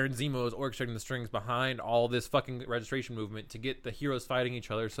 Baron Zemo is orchestrating the strings behind all this fucking registration movement to get the heroes fighting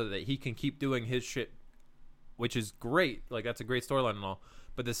each other so that he can keep doing his shit, which is great. Like, that's a great storyline and all.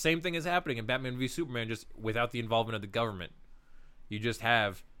 But the same thing is happening in Batman v Superman, just without the involvement of the government. You just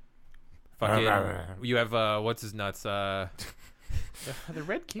have fucking... you have, what's his nuts? The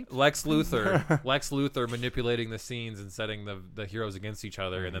Red Keep. Lex Luthor manipulating the scenes and setting the heroes against each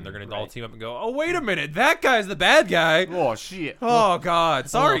other, and then they're gonna all team up and go, oh, wait a minute, that guy's the bad guy. Oh, shit. Oh God,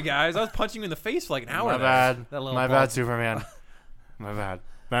 sorry guys, I was punching you in the face for like an hour. My there. bad. That little My bald- bad, Superman. My bad.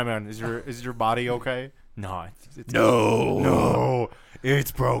 Batman, is your body okay? No. It's No,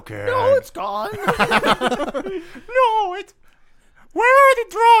 it's broken. Oh, it's gone. No, it's... Where are the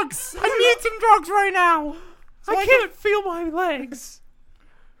drugs? I need some drugs right now. I can't feel my legs.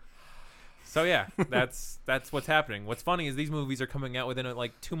 So yeah, that's what's happening. What's funny is these movies are coming out within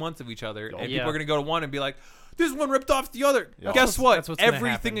like 2 months of each other, and Yeah. people are gonna go to one and be like, "This one ripped off the other." Yep. Guess what? That's what's gonna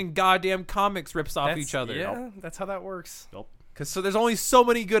Everything happen. in goddamn comics rips off That's- each other. Yeah, that's how that works. Cause so there's only so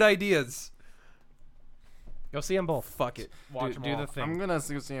many good ideas. Go see them both. Fuck it. Watch them do all. the thing. I'm gonna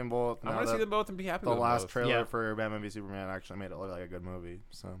see them both. I'm now gonna see that them both and be happy The with them last both. trailer Yeah. for Batman v Superman actually made it look like a good movie.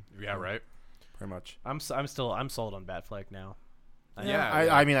 So Yeah, right. pretty much. I'm sold on Batfleck now. Yeah,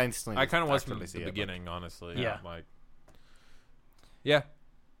 I mean, I still. I kind of was actually from see the it, but- beginning, honestly. Yeah. Like, yeah.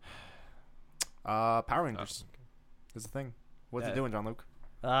 Power Rangers is the thing. What's it doing, John Luke?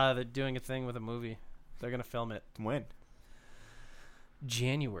 They're doing a thing with a movie. They're gonna film it When?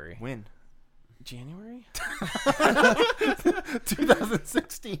 January. When? January?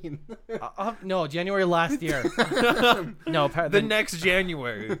 2016. No, January last year. No, The next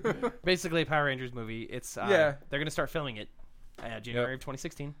January. basically a Power Rangers movie. It's Yeah. They're gonna start filming it January of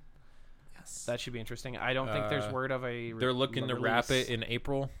 2016. Yes. That should be interesting. I don't think there's word of a. They're looking to wrap release. it in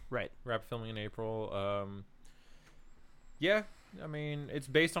April. Right. Wrap filming in April. Yeah, I mean, it's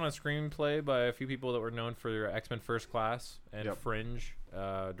based on a screenplay by a few people that were known for X-Men First Class and Yep. Fringe,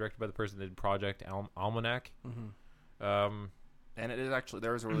 directed by the person that did Project Almanac. Mm-hmm. And it is actually,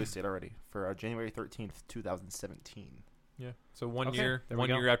 there is a release date already for January 13th, 2017. Yeah. So one Okay, year, there we one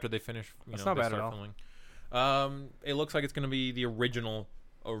go. year after they finish, That's they not bad start at all. filming. It looks like it's going to be the original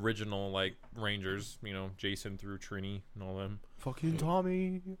like Rangers. Jason through Trini and all them. Fucking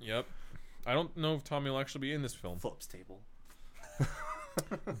Tommy. Yep. I don't know if Tommy will actually be in this film, Phillips table.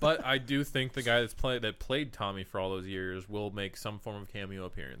 but I do think the guy that played Tommy for all those years will make some form of cameo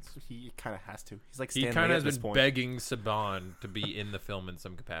appearance. He kind of has to. He's like He Stan kind Lee of at has this been point. begging Saban to be in the film in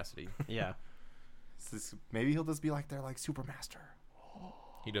some capacity. Yeah. Maybe he'll just be like their like Supermaster.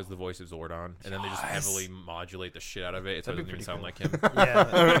 He does the voice of Zordon, and then they just Yes. heavily modulate the shit out of it, so it That'd doesn't be even sound pretty like him. Yeah.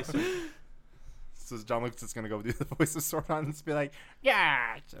 that'd be sweet. So John Luke's just gonna go do the voice of Sordon and just be like,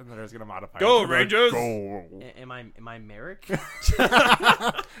 yeah, and then he's gonna modify. Go, it. Rangers! Go. Am I Merrick?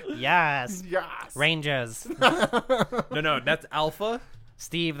 Yes. Yes. Rangers. No, that's Alpha.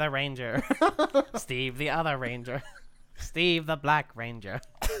 Steve the Ranger. Steve the other Ranger. Steve the Black Ranger.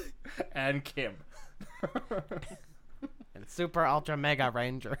 And Kim. And Super Ultra Mega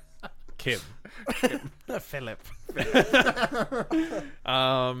Ranger. Kim. Philip.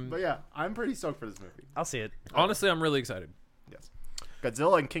 But yeah, I'm pretty stoked for this movie. I'll see it. Honestly, I'm really excited. Yes.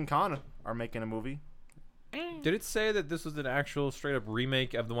 Godzilla and King Kong are making a movie. Did it say that this was an actual straight up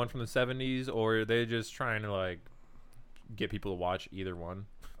remake of the one from the 70s, or are they just trying to like get people to watch either one?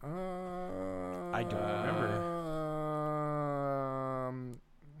 I don't remember.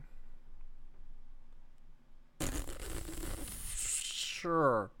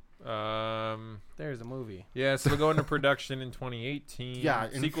 Sure. There's a movie. Yeah, so they'll go into production in 2018. Yeah,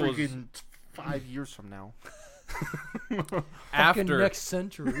 in sequels freaking 5 years from now. after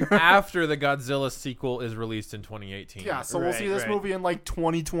century. after the Godzilla sequel is released in 2018. Yeah, so we'll Right, see this right. movie in like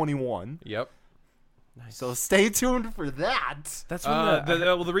 2021. Yep. Nice. So stay tuned for that. That's when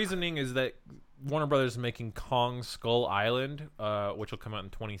The reasoning is that Warner Brothers is making Kong Skull Island, which will come out in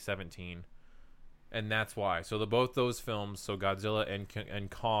 2017, and that's why. So both those films, so Godzilla and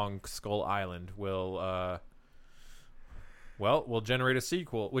Kong Skull Island, will generate a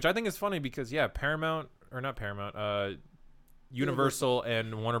sequel, which I think is funny because Universal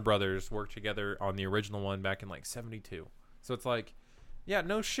and Warner Brothers worked together on the original one back in like 72. So it's like, yeah,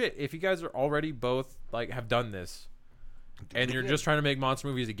 no shit. If you guys are already both like have done this, and you're just trying to make monster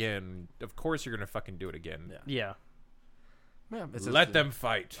movies again, of course you're gonna fucking do it again. Yeah. Yeah, Let them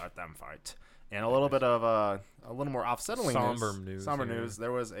fight. Let them fight. And a little bit of a little more offsetting Somber news Somber here. news.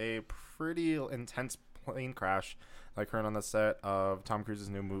 There was a pretty intense plane crash that occurred on the set of Tom Cruise's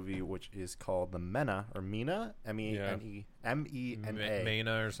new movie, which is called The Mena or Mena, M-E-N-E, M-E-N-A.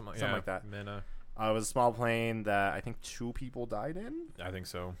 Mena or something, Something like that. Mena. It was a small plane that I think 2 people died in. I think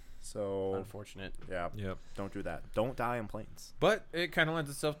so. So Unfortunate. yeah, Yep. don't do that. Don't die on planes. But it kind of lends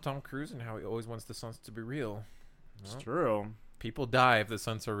itself to Tom Cruise and how he always wants the stunts to be real. It's Well, true. people die if the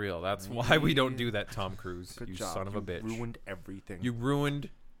stunts are real. That's why we don't do that, Tom Cruise. Good you job. son of a bitch. Ruined everything. You ruined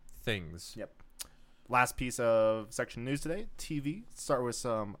things. Yep. Last piece of section news today, TV. Start with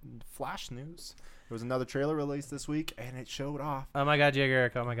some Flash news. There was another trailer released this week, and it showed off. Oh my God, Jake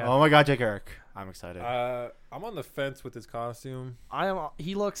Eric. Oh my God. Oh my God, Jake Eric. I'm excited. I'm on the fence with his costume.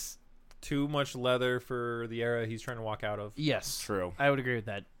 He looks. Too much leather for the era he's trying to walk out of. Yes. True. I would agree with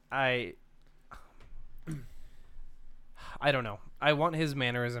that. I don't know. I want his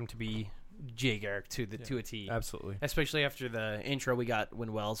mannerism to be Jake Eric to a T. Absolutely. Especially after the intro we got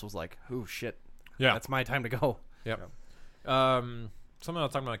when Wells was like, "Oh shit, Yeah. that's my time to go." Yep. something I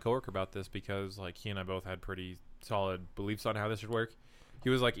was talking to my coworker about this because like he and I both had pretty solid beliefs on how this should work. He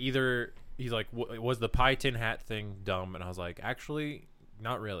was like, he's like, was the pie tin hat thing dumb? And I was like, actually,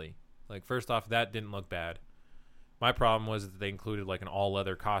 not really. Like, first off, that didn't look bad. My problem was that they included like an all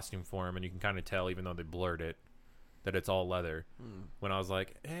leather costume for him, and you can kind of tell, even though they blurred it, that it's all leather. When I was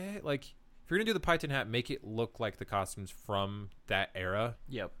like, like if you're gonna do the pie tin hat, make it look like the costumes from that era.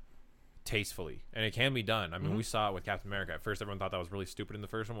 Yep. Tastefully, and it can be done. I mean, we saw it with Captain America. At first, everyone thought that was really stupid in the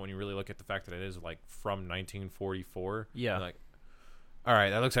first one. But when you really look at the fact that it is like from 1944, Yeah. you're like, all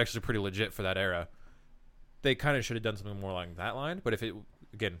right, that looks actually pretty legit for that era. They kind of should have done something more along that line. But if it,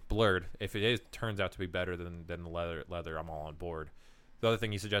 again, blurred, if it is turns out to be better than the leather, I'm all on board. The other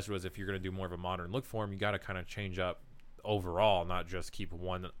thing he suggested was if you're going to do more of a modern look for him, you got to kind of change up overall, not just keep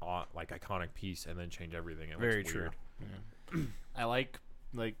one like iconic piece and then change everything. It Very looks true. Yeah. I like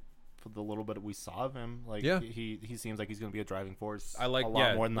for the little bit we saw of him, like Yeah. he seems like he's going to be a driving force. I like a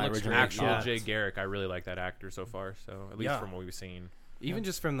lot more than I looks originally great. actual thought. Jay Garrick. I really like that actor so far. So at least Yeah. from what we've seen. Even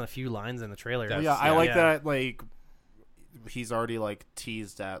just from the few lines in the trailer. That's- Yeah, I yeah. like Yeah. that. Like he's already like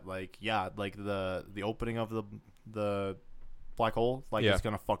teased at like like the opening of the black hole. Like Yeah. it's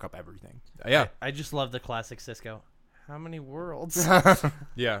gonna fuck up everything. Yeah, I just love the classic Cisco. How many worlds?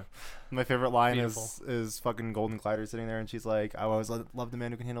 yeah. My favorite line Beautiful. is fucking Golden Glider sitting there, and she's like, "I always love the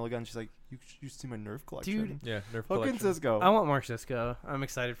man who can handle a gun." She's like, "You see my Nerf collection, Dude. Yeah, Nerf Fucking collection. Cisco. I want more Cisco. I'm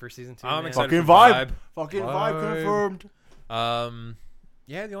excited for season 2. I'm man. excited Fucking for vibe. Fucking vibe Vibe. confirmed."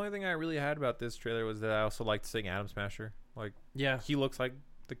 Yeah, the only thing I really had about this trailer was that I also liked seeing Atom Smasher. Like, Yeah, he looks like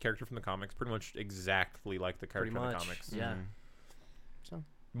the character from the comics, pretty much exactly like the pretty character from the much. comics. Yeah.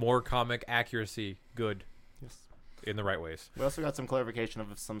 More comic accuracy, good, Yes. in the right ways. We also got some clarification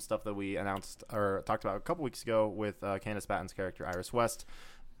of some stuff that we announced or talked about a couple weeks ago with Candace Patton's character Iris West,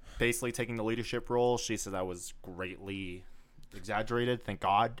 basically taking the leadership role. She said that was greatly exaggerated. Thank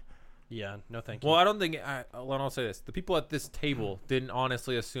God. Yeah, no thank you. Well, I don't think. I'll say this: the people at this table didn't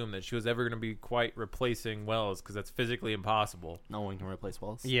honestly assume that she was ever going to be quite replacing Wells, because that's physically impossible. No one can replace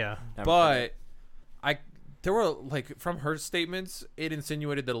Wells. Yeah. Never But there were like, from her statements, it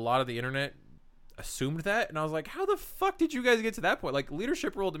insinuated that a lot of the internet assumed that, and I was like, how the fuck did you guys get to that point? Like,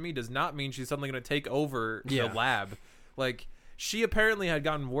 leadership role to me does not mean she's suddenly going to take over Yeah. the lab. Like, she apparently had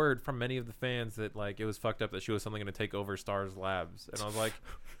gotten word from many of the fans that like it was fucked up that she was suddenly going to take over Star's labs, and I was like,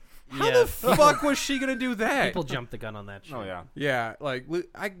 how Yeah. the fuck was she going to do that? People jumped the gun on that shit. Oh yeah. Yeah, like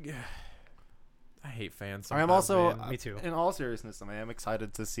I hate fans. I am sometimes, also, man. Me too. in all seriousness, I am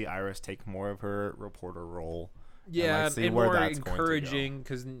excited to see Iris take more of her reporter role. Yeah, see and where more that's going to go. encouraging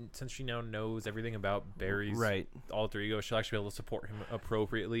because since she now knows everything about Barry's Right. alter ego, she'll actually be able to support him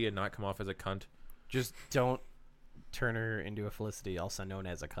appropriately and not come off as a cunt. Just don't turn her into a Felicity, also known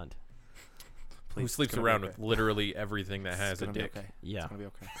as a cunt. Please, Who it's sleeps gonna be around okay. with literally everything that It's has a gonna be dick. okay. Yeah. It's gonna be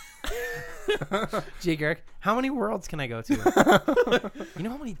okay. Jay Garrick, how many worlds can I go to? You know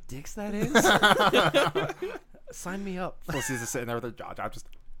how many dicks that is? Sign me up. Felicity's just sitting there with her jaw drop, just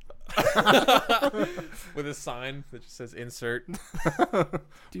With a sign that just says insert. with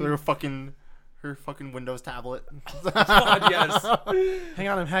her fucking Windows tablet. God, yes. Hang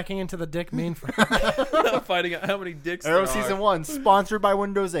on, I'm hacking into the dick mainframe. Finding out how many dicks Arrow there Season are. 1, sponsored by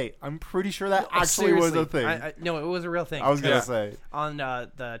Windows 8. I'm pretty sure that actually was a thing. No, it was a real thing. I was gonna Yeah. say. On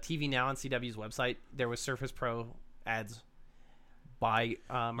the TV Now on CW's website, there was Surface Pro ads by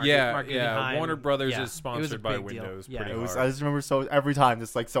Mark Yeah, Guggenheim. Warner Brothers Yeah, is it was a sponsored by big deal. Windows. Yeah. Pretty It was, hard. I just remember so every time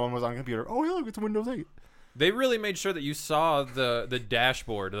just like someone was on a computer. Oh yeah, look, it's Windows 8. They really made sure that you saw the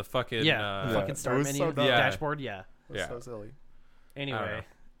dashboard, the fucking Yeah, uh, the Yeah. fucking start It was menu, so the dumb. Yeah. dashboard. Yeah. That's Yeah. so silly. Anyway,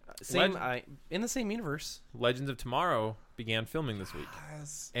 know. same. Leg- In the same universe. Legends of Tomorrow began filming this week,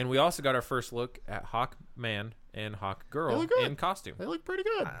 Yes. and we also got our first look at Hawkman and They Hawkgirl look good. in costume. They look pretty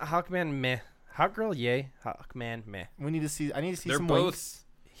good. Hawkman meh. Hawkgirl yay. Hawkman meh. I need to see They're some both winks.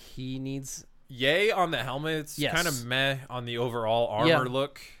 He needs. yay on the helmets, Yes. kind of meh on the overall armor Yeah.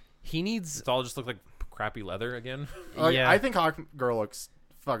 look. He needs. It's all just look like crappy leather again. Like, Yeah. I think Hawk Girl looks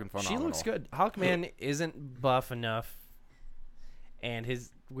fucking phenomenal. She looks good. Hawkman isn't buff enough, and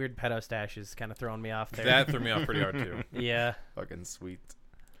his weird pedo stash is kind of throwing me off there. That threw me off pretty hard too. Yeah. Fucking sweet.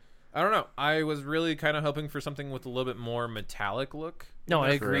 I don't know. I was really kind of hoping for something with a little bit more metallic look. No, I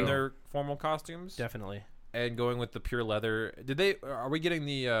in agree. their formal costumes. Definitely. And going with the pure leather. Are we getting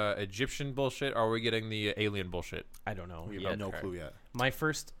the Egyptian bullshit, or are we getting the alien bullshit? I don't know. We yet. have no Okay. clue yet. My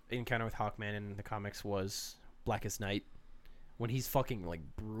first encounter with Hawkman in the comics was Blackest Night, when he's fucking like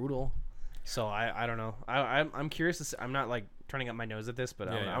brutal. So I don't know. I'm curious to see, I'm not like turning up my nose at this, but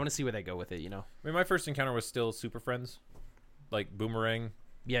Yeah, yeah. I want to see where they go with it. You know. I mean, my first encounter was still Super Friends, like Boomerang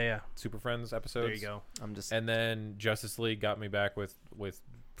Yeah. Super Friends episodes. There you go. I'm just And then Justice League got me back with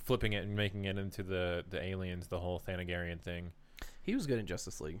flipping it and making it into the aliens, the whole Thanagarian thing. He was good in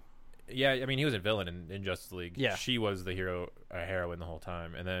Justice League. Yeah, I mean, he was a villain in Justice League. Yeah. She was the heroine the whole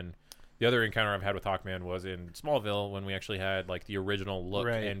time. And then the other encounter I've had with Hawkman was in Smallville when we actually had like the original look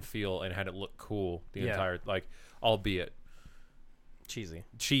Right. and feel and had it look cool the Yeah. entire, like, albeit Cheesy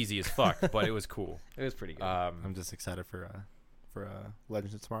as fuck, but it was cool. It was pretty good. I'm just excited for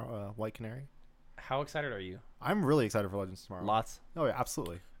Legends of Tomorrow, White Canary. How excited are you? I'm really excited for Legends of Tomorrow. Lots. Oh yeah,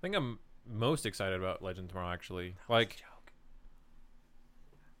 absolutely. I think I'm most excited about Legend Tomorrow, actually. Like, Joke.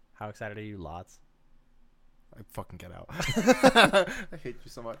 How excited are you? Lots. I fucking get out. I hate you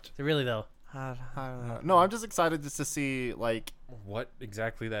so much. So really though. No, I'm just excited just to see like what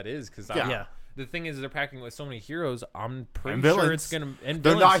exactly that is, because Yeah. the thing is they're packing with so many heroes. I'm pretty And sure villains. it's gonna and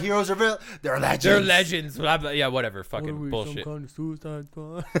they're villains. not heroes or villains. They're legends. They're legends. Blah, blah, yeah, whatever. Fucking bullshit.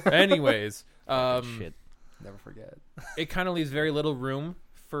 Anyways, Shit. Never forget. it kind of leaves very little room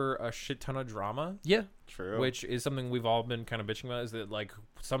for a shit ton of drama, Yeah. True. which is something we've all been kind of bitching about. Is that like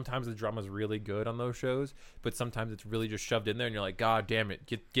sometimes the drama's really good on those shows, but sometimes it's really just shoved in there, and you're like, God damn it,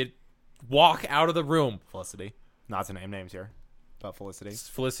 walk out of the room. Felicity. Not to name names here, but Felicity.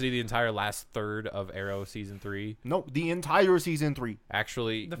 Felicity, the entire last third of Arrow season 3. No, the entire season 3.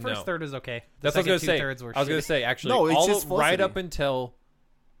 Actually, The first no. third is okay. That's what I was gonna say. I was gonna say actually, No, it's all just right Felicity. up until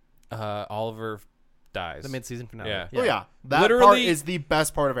Oliver dies. The mid-season finale. Yeah. Oh yeah, that Literally- part is the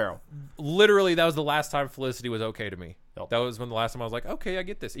best part of Arrow. Literally, that was the last time Felicity was okay to me. Yep. That was when the last time I was like, okay, I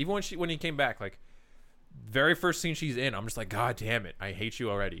get this. Even when he came back, like very first scene she's in, I'm just like, God damn it, I hate you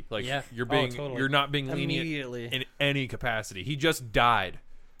already. Like Yeah. you're Oh, being totally. you're not being lenient Immediately. in any capacity. He just died.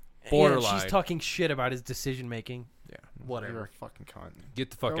 Yeah, Borderline. she's talking shit about his decision making. Yeah. You're Whatever. a fucking cunt.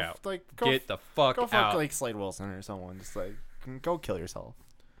 Get the fuck Go, out. Like, go, Get the fuck go fuck out. like Slade Wilson or someone. Just like go kill yourself.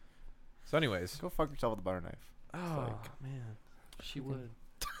 So, anyways, Go fuck yourself with a butter knife Oh man, she would.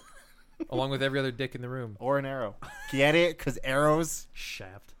 along with every other dick in the room, or an arrow. Get it? Because arrows.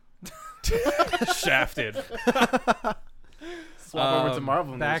 Shaft. shafted. Swap over to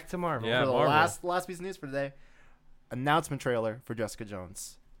Marvel Back news to Marvel. Yeah. for the Marvel. last piece of news for today. Announcement trailer for Jessica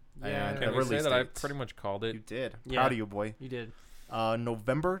Jones. Yeah. And Can a we say release that I date. pretty much called You it? did. Yeah. Proud of you, boy. You did.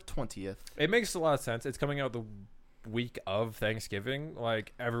 November 20th. It makes a lot of sense. It's coming out the week of Thanksgiving.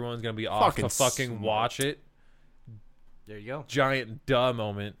 Like everyone's gonna be off to fucking smart. watch it. There you go. Giant duh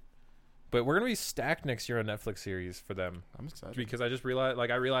moment. But we're gonna be stacked next year on Netflix series for them I'm excited. because I just realized,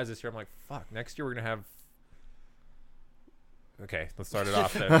 I realized this year, I'm like, fuck. Next year we're gonna have. Okay, let's start it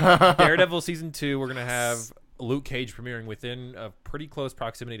off then. Daredevil season 2. We're gonna have Luke Cage premiering within a pretty close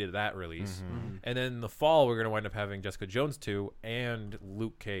proximity to that release. Mhm. And then in the fall, we're going to wind up having Jessica Jones 2 and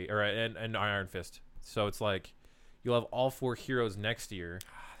Luke Cage, and Iron Fist. So it's like you'll have all 4 heroes next year,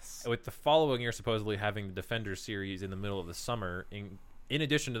 with the following year supposedly having the Defenders series in the middle of the summer, in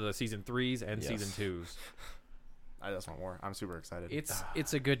addition to the season 3s and Yes. season 2s. I just want more. I'm super excited.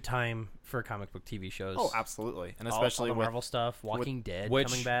 It's a good time for comic book TV shows. Oh, absolutely. And All especially the with Marvel stuff, Walking Dead which-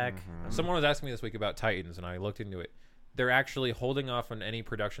 coming back. Someone was asking me this week about Titans, and I looked into it. They're actually holding off on any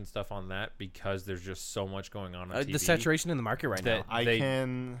production stuff on that because there's just so much going on TV The saturation in the market right that now. I they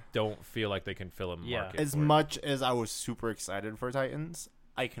can, don't feel like they can fill a Yeah. market as for it. much as I was super excited for Titans,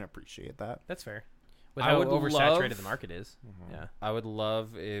 I can appreciate that. That's fair. With I how would oversaturated love- the market is. Yeah. I would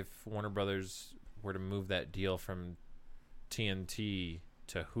love if Warner Brothers were to move that deal from TNT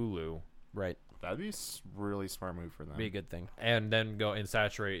to Hulu Right. That'd be really smart move for them. Be a good thing. and then go and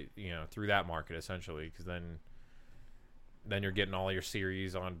saturate, through that market essentially, because then you're getting all your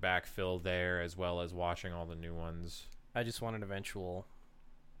series on backfill there as well as watching all the new ones. I just want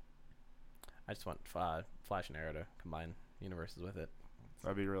Flash and Arrow to combine universes with it.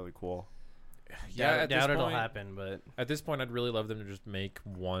 That'd be really cool. Yeah, Doubt it'll happen, but At this point, I'd really love them to just make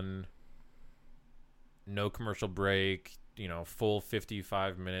one, no commercial break, full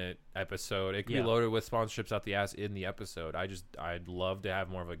 55-minute episode. It could Yeah. be loaded with sponsorships out the ass in the episode. I'd love to have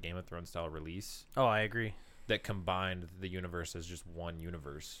more of a Game of Thrones style release oh, I agree. that combined the universe as just one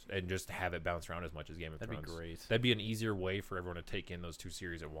universe and just have it bounce around as much as Game of That'd Thrones. be great. That'd be an easier way for everyone to take in those 2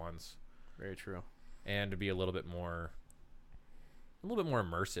 series at once Very true. and to be a little bit more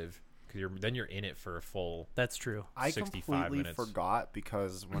immersive because then you're in it for a full. That's true. I 65 completely minutes. forgot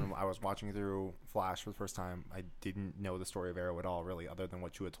because when I was watching through Flash for the first time, I didn't know the story of Arrow at all, really, other than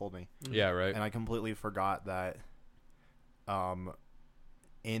what you had told me. Yeah, right. And I completely forgot that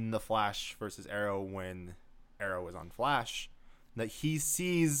in the Flash versus Arrow, when Arrow is on Flash, that he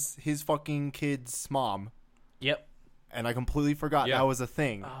sees his fucking kid's mom. Yep. And I completely forgot Yeah. that was a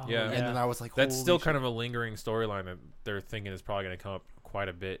thing. Oh, Yeah. And then I was like, That's holy still shit. kind of a lingering storyline that they're thinking is probably going to come up quite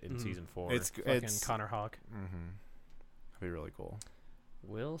a bit in season 4. Fucking Connor Hawk. That'd be really cool.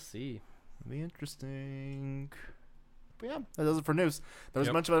 We'll see. It'd be interesting. But yeah, that does it for news. There was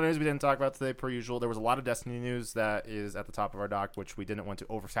a Yep. bunch of other news we didn't talk about today, per usual. There was a lot of Destiny news that is at the top of our dock, which we didn't want to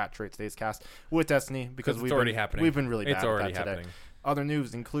oversaturate today's cast with Destiny because it's already happening. We've been really bad It's at already that today. happening. Other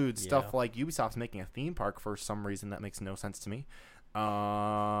news includes stuff Yeah. like Ubisoft's making a theme park for some reason that makes no sense to me.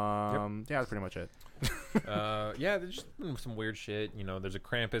 Yeah, that's pretty much it. Yeah, there's just some weird shit. You know, there's a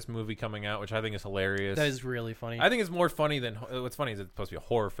Krampus movie coming out, which I think is hilarious. That is really funny. I think it's more funny than what's funny is it's supposed to be a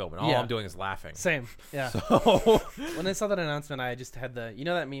horror film, and all Yeah. I'm doing is laughing. Same. Yeah. So, When I saw that announcement, I just had that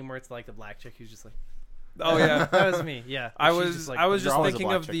meme where it's like the black chick who's just like, oh yeah, that was me. Yeah. I She's was just like, I was You're just always a thinking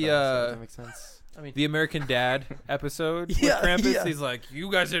black of chick, the though, so does that make sense? I mean, the American Dad episode with Yeah, Krampus. yeah. He's like, you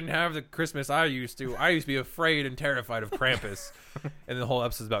guys didn't have the Christmas I used to. I used to be afraid and terrified of Krampus. And the whole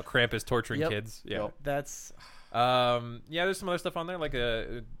episo's about Krampus torturing Yep. kids. Yeah. Yep. that's Yeah, there's some other stuff on there, like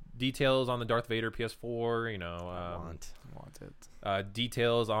details on the Darth Vader PS4, you know. Want it.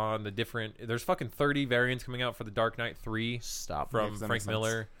 Details on the different... There's fucking 30 variants coming out for the Dark Knight 3 stop. from because that Frank makes sense.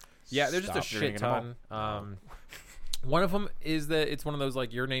 Miller. Yeah, there's just a Stop. You're shit getting ton. One of them is that it's one of those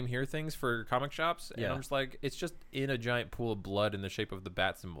like your name here things for comic shops, and Yeah. I'm just like, it's just in a giant pool of blood in the shape of the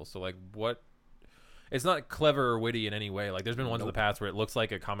bat symbol. So like, what? It's not clever or witty in any way. Like, there's been ones in the past where it looks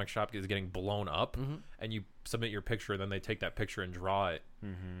like a comic shop is getting blown up, and you submit your picture, and then they take that picture and draw it,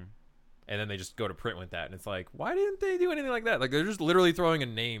 and then they just go to print with that, and it's like, why didn't they do anything like that? Like, they're just literally throwing a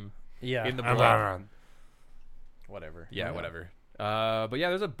name Yeah. in the blood. Whatever. Yeah, whatever. But yeah,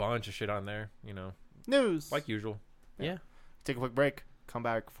 there's a bunch of shit on there. You know, News. like usual. Yeah. Take a quick break. Come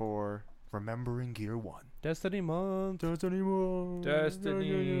back for Remembering Gear 1. Destiny month. Destiny 1.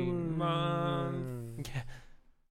 Destiny month. Yeah.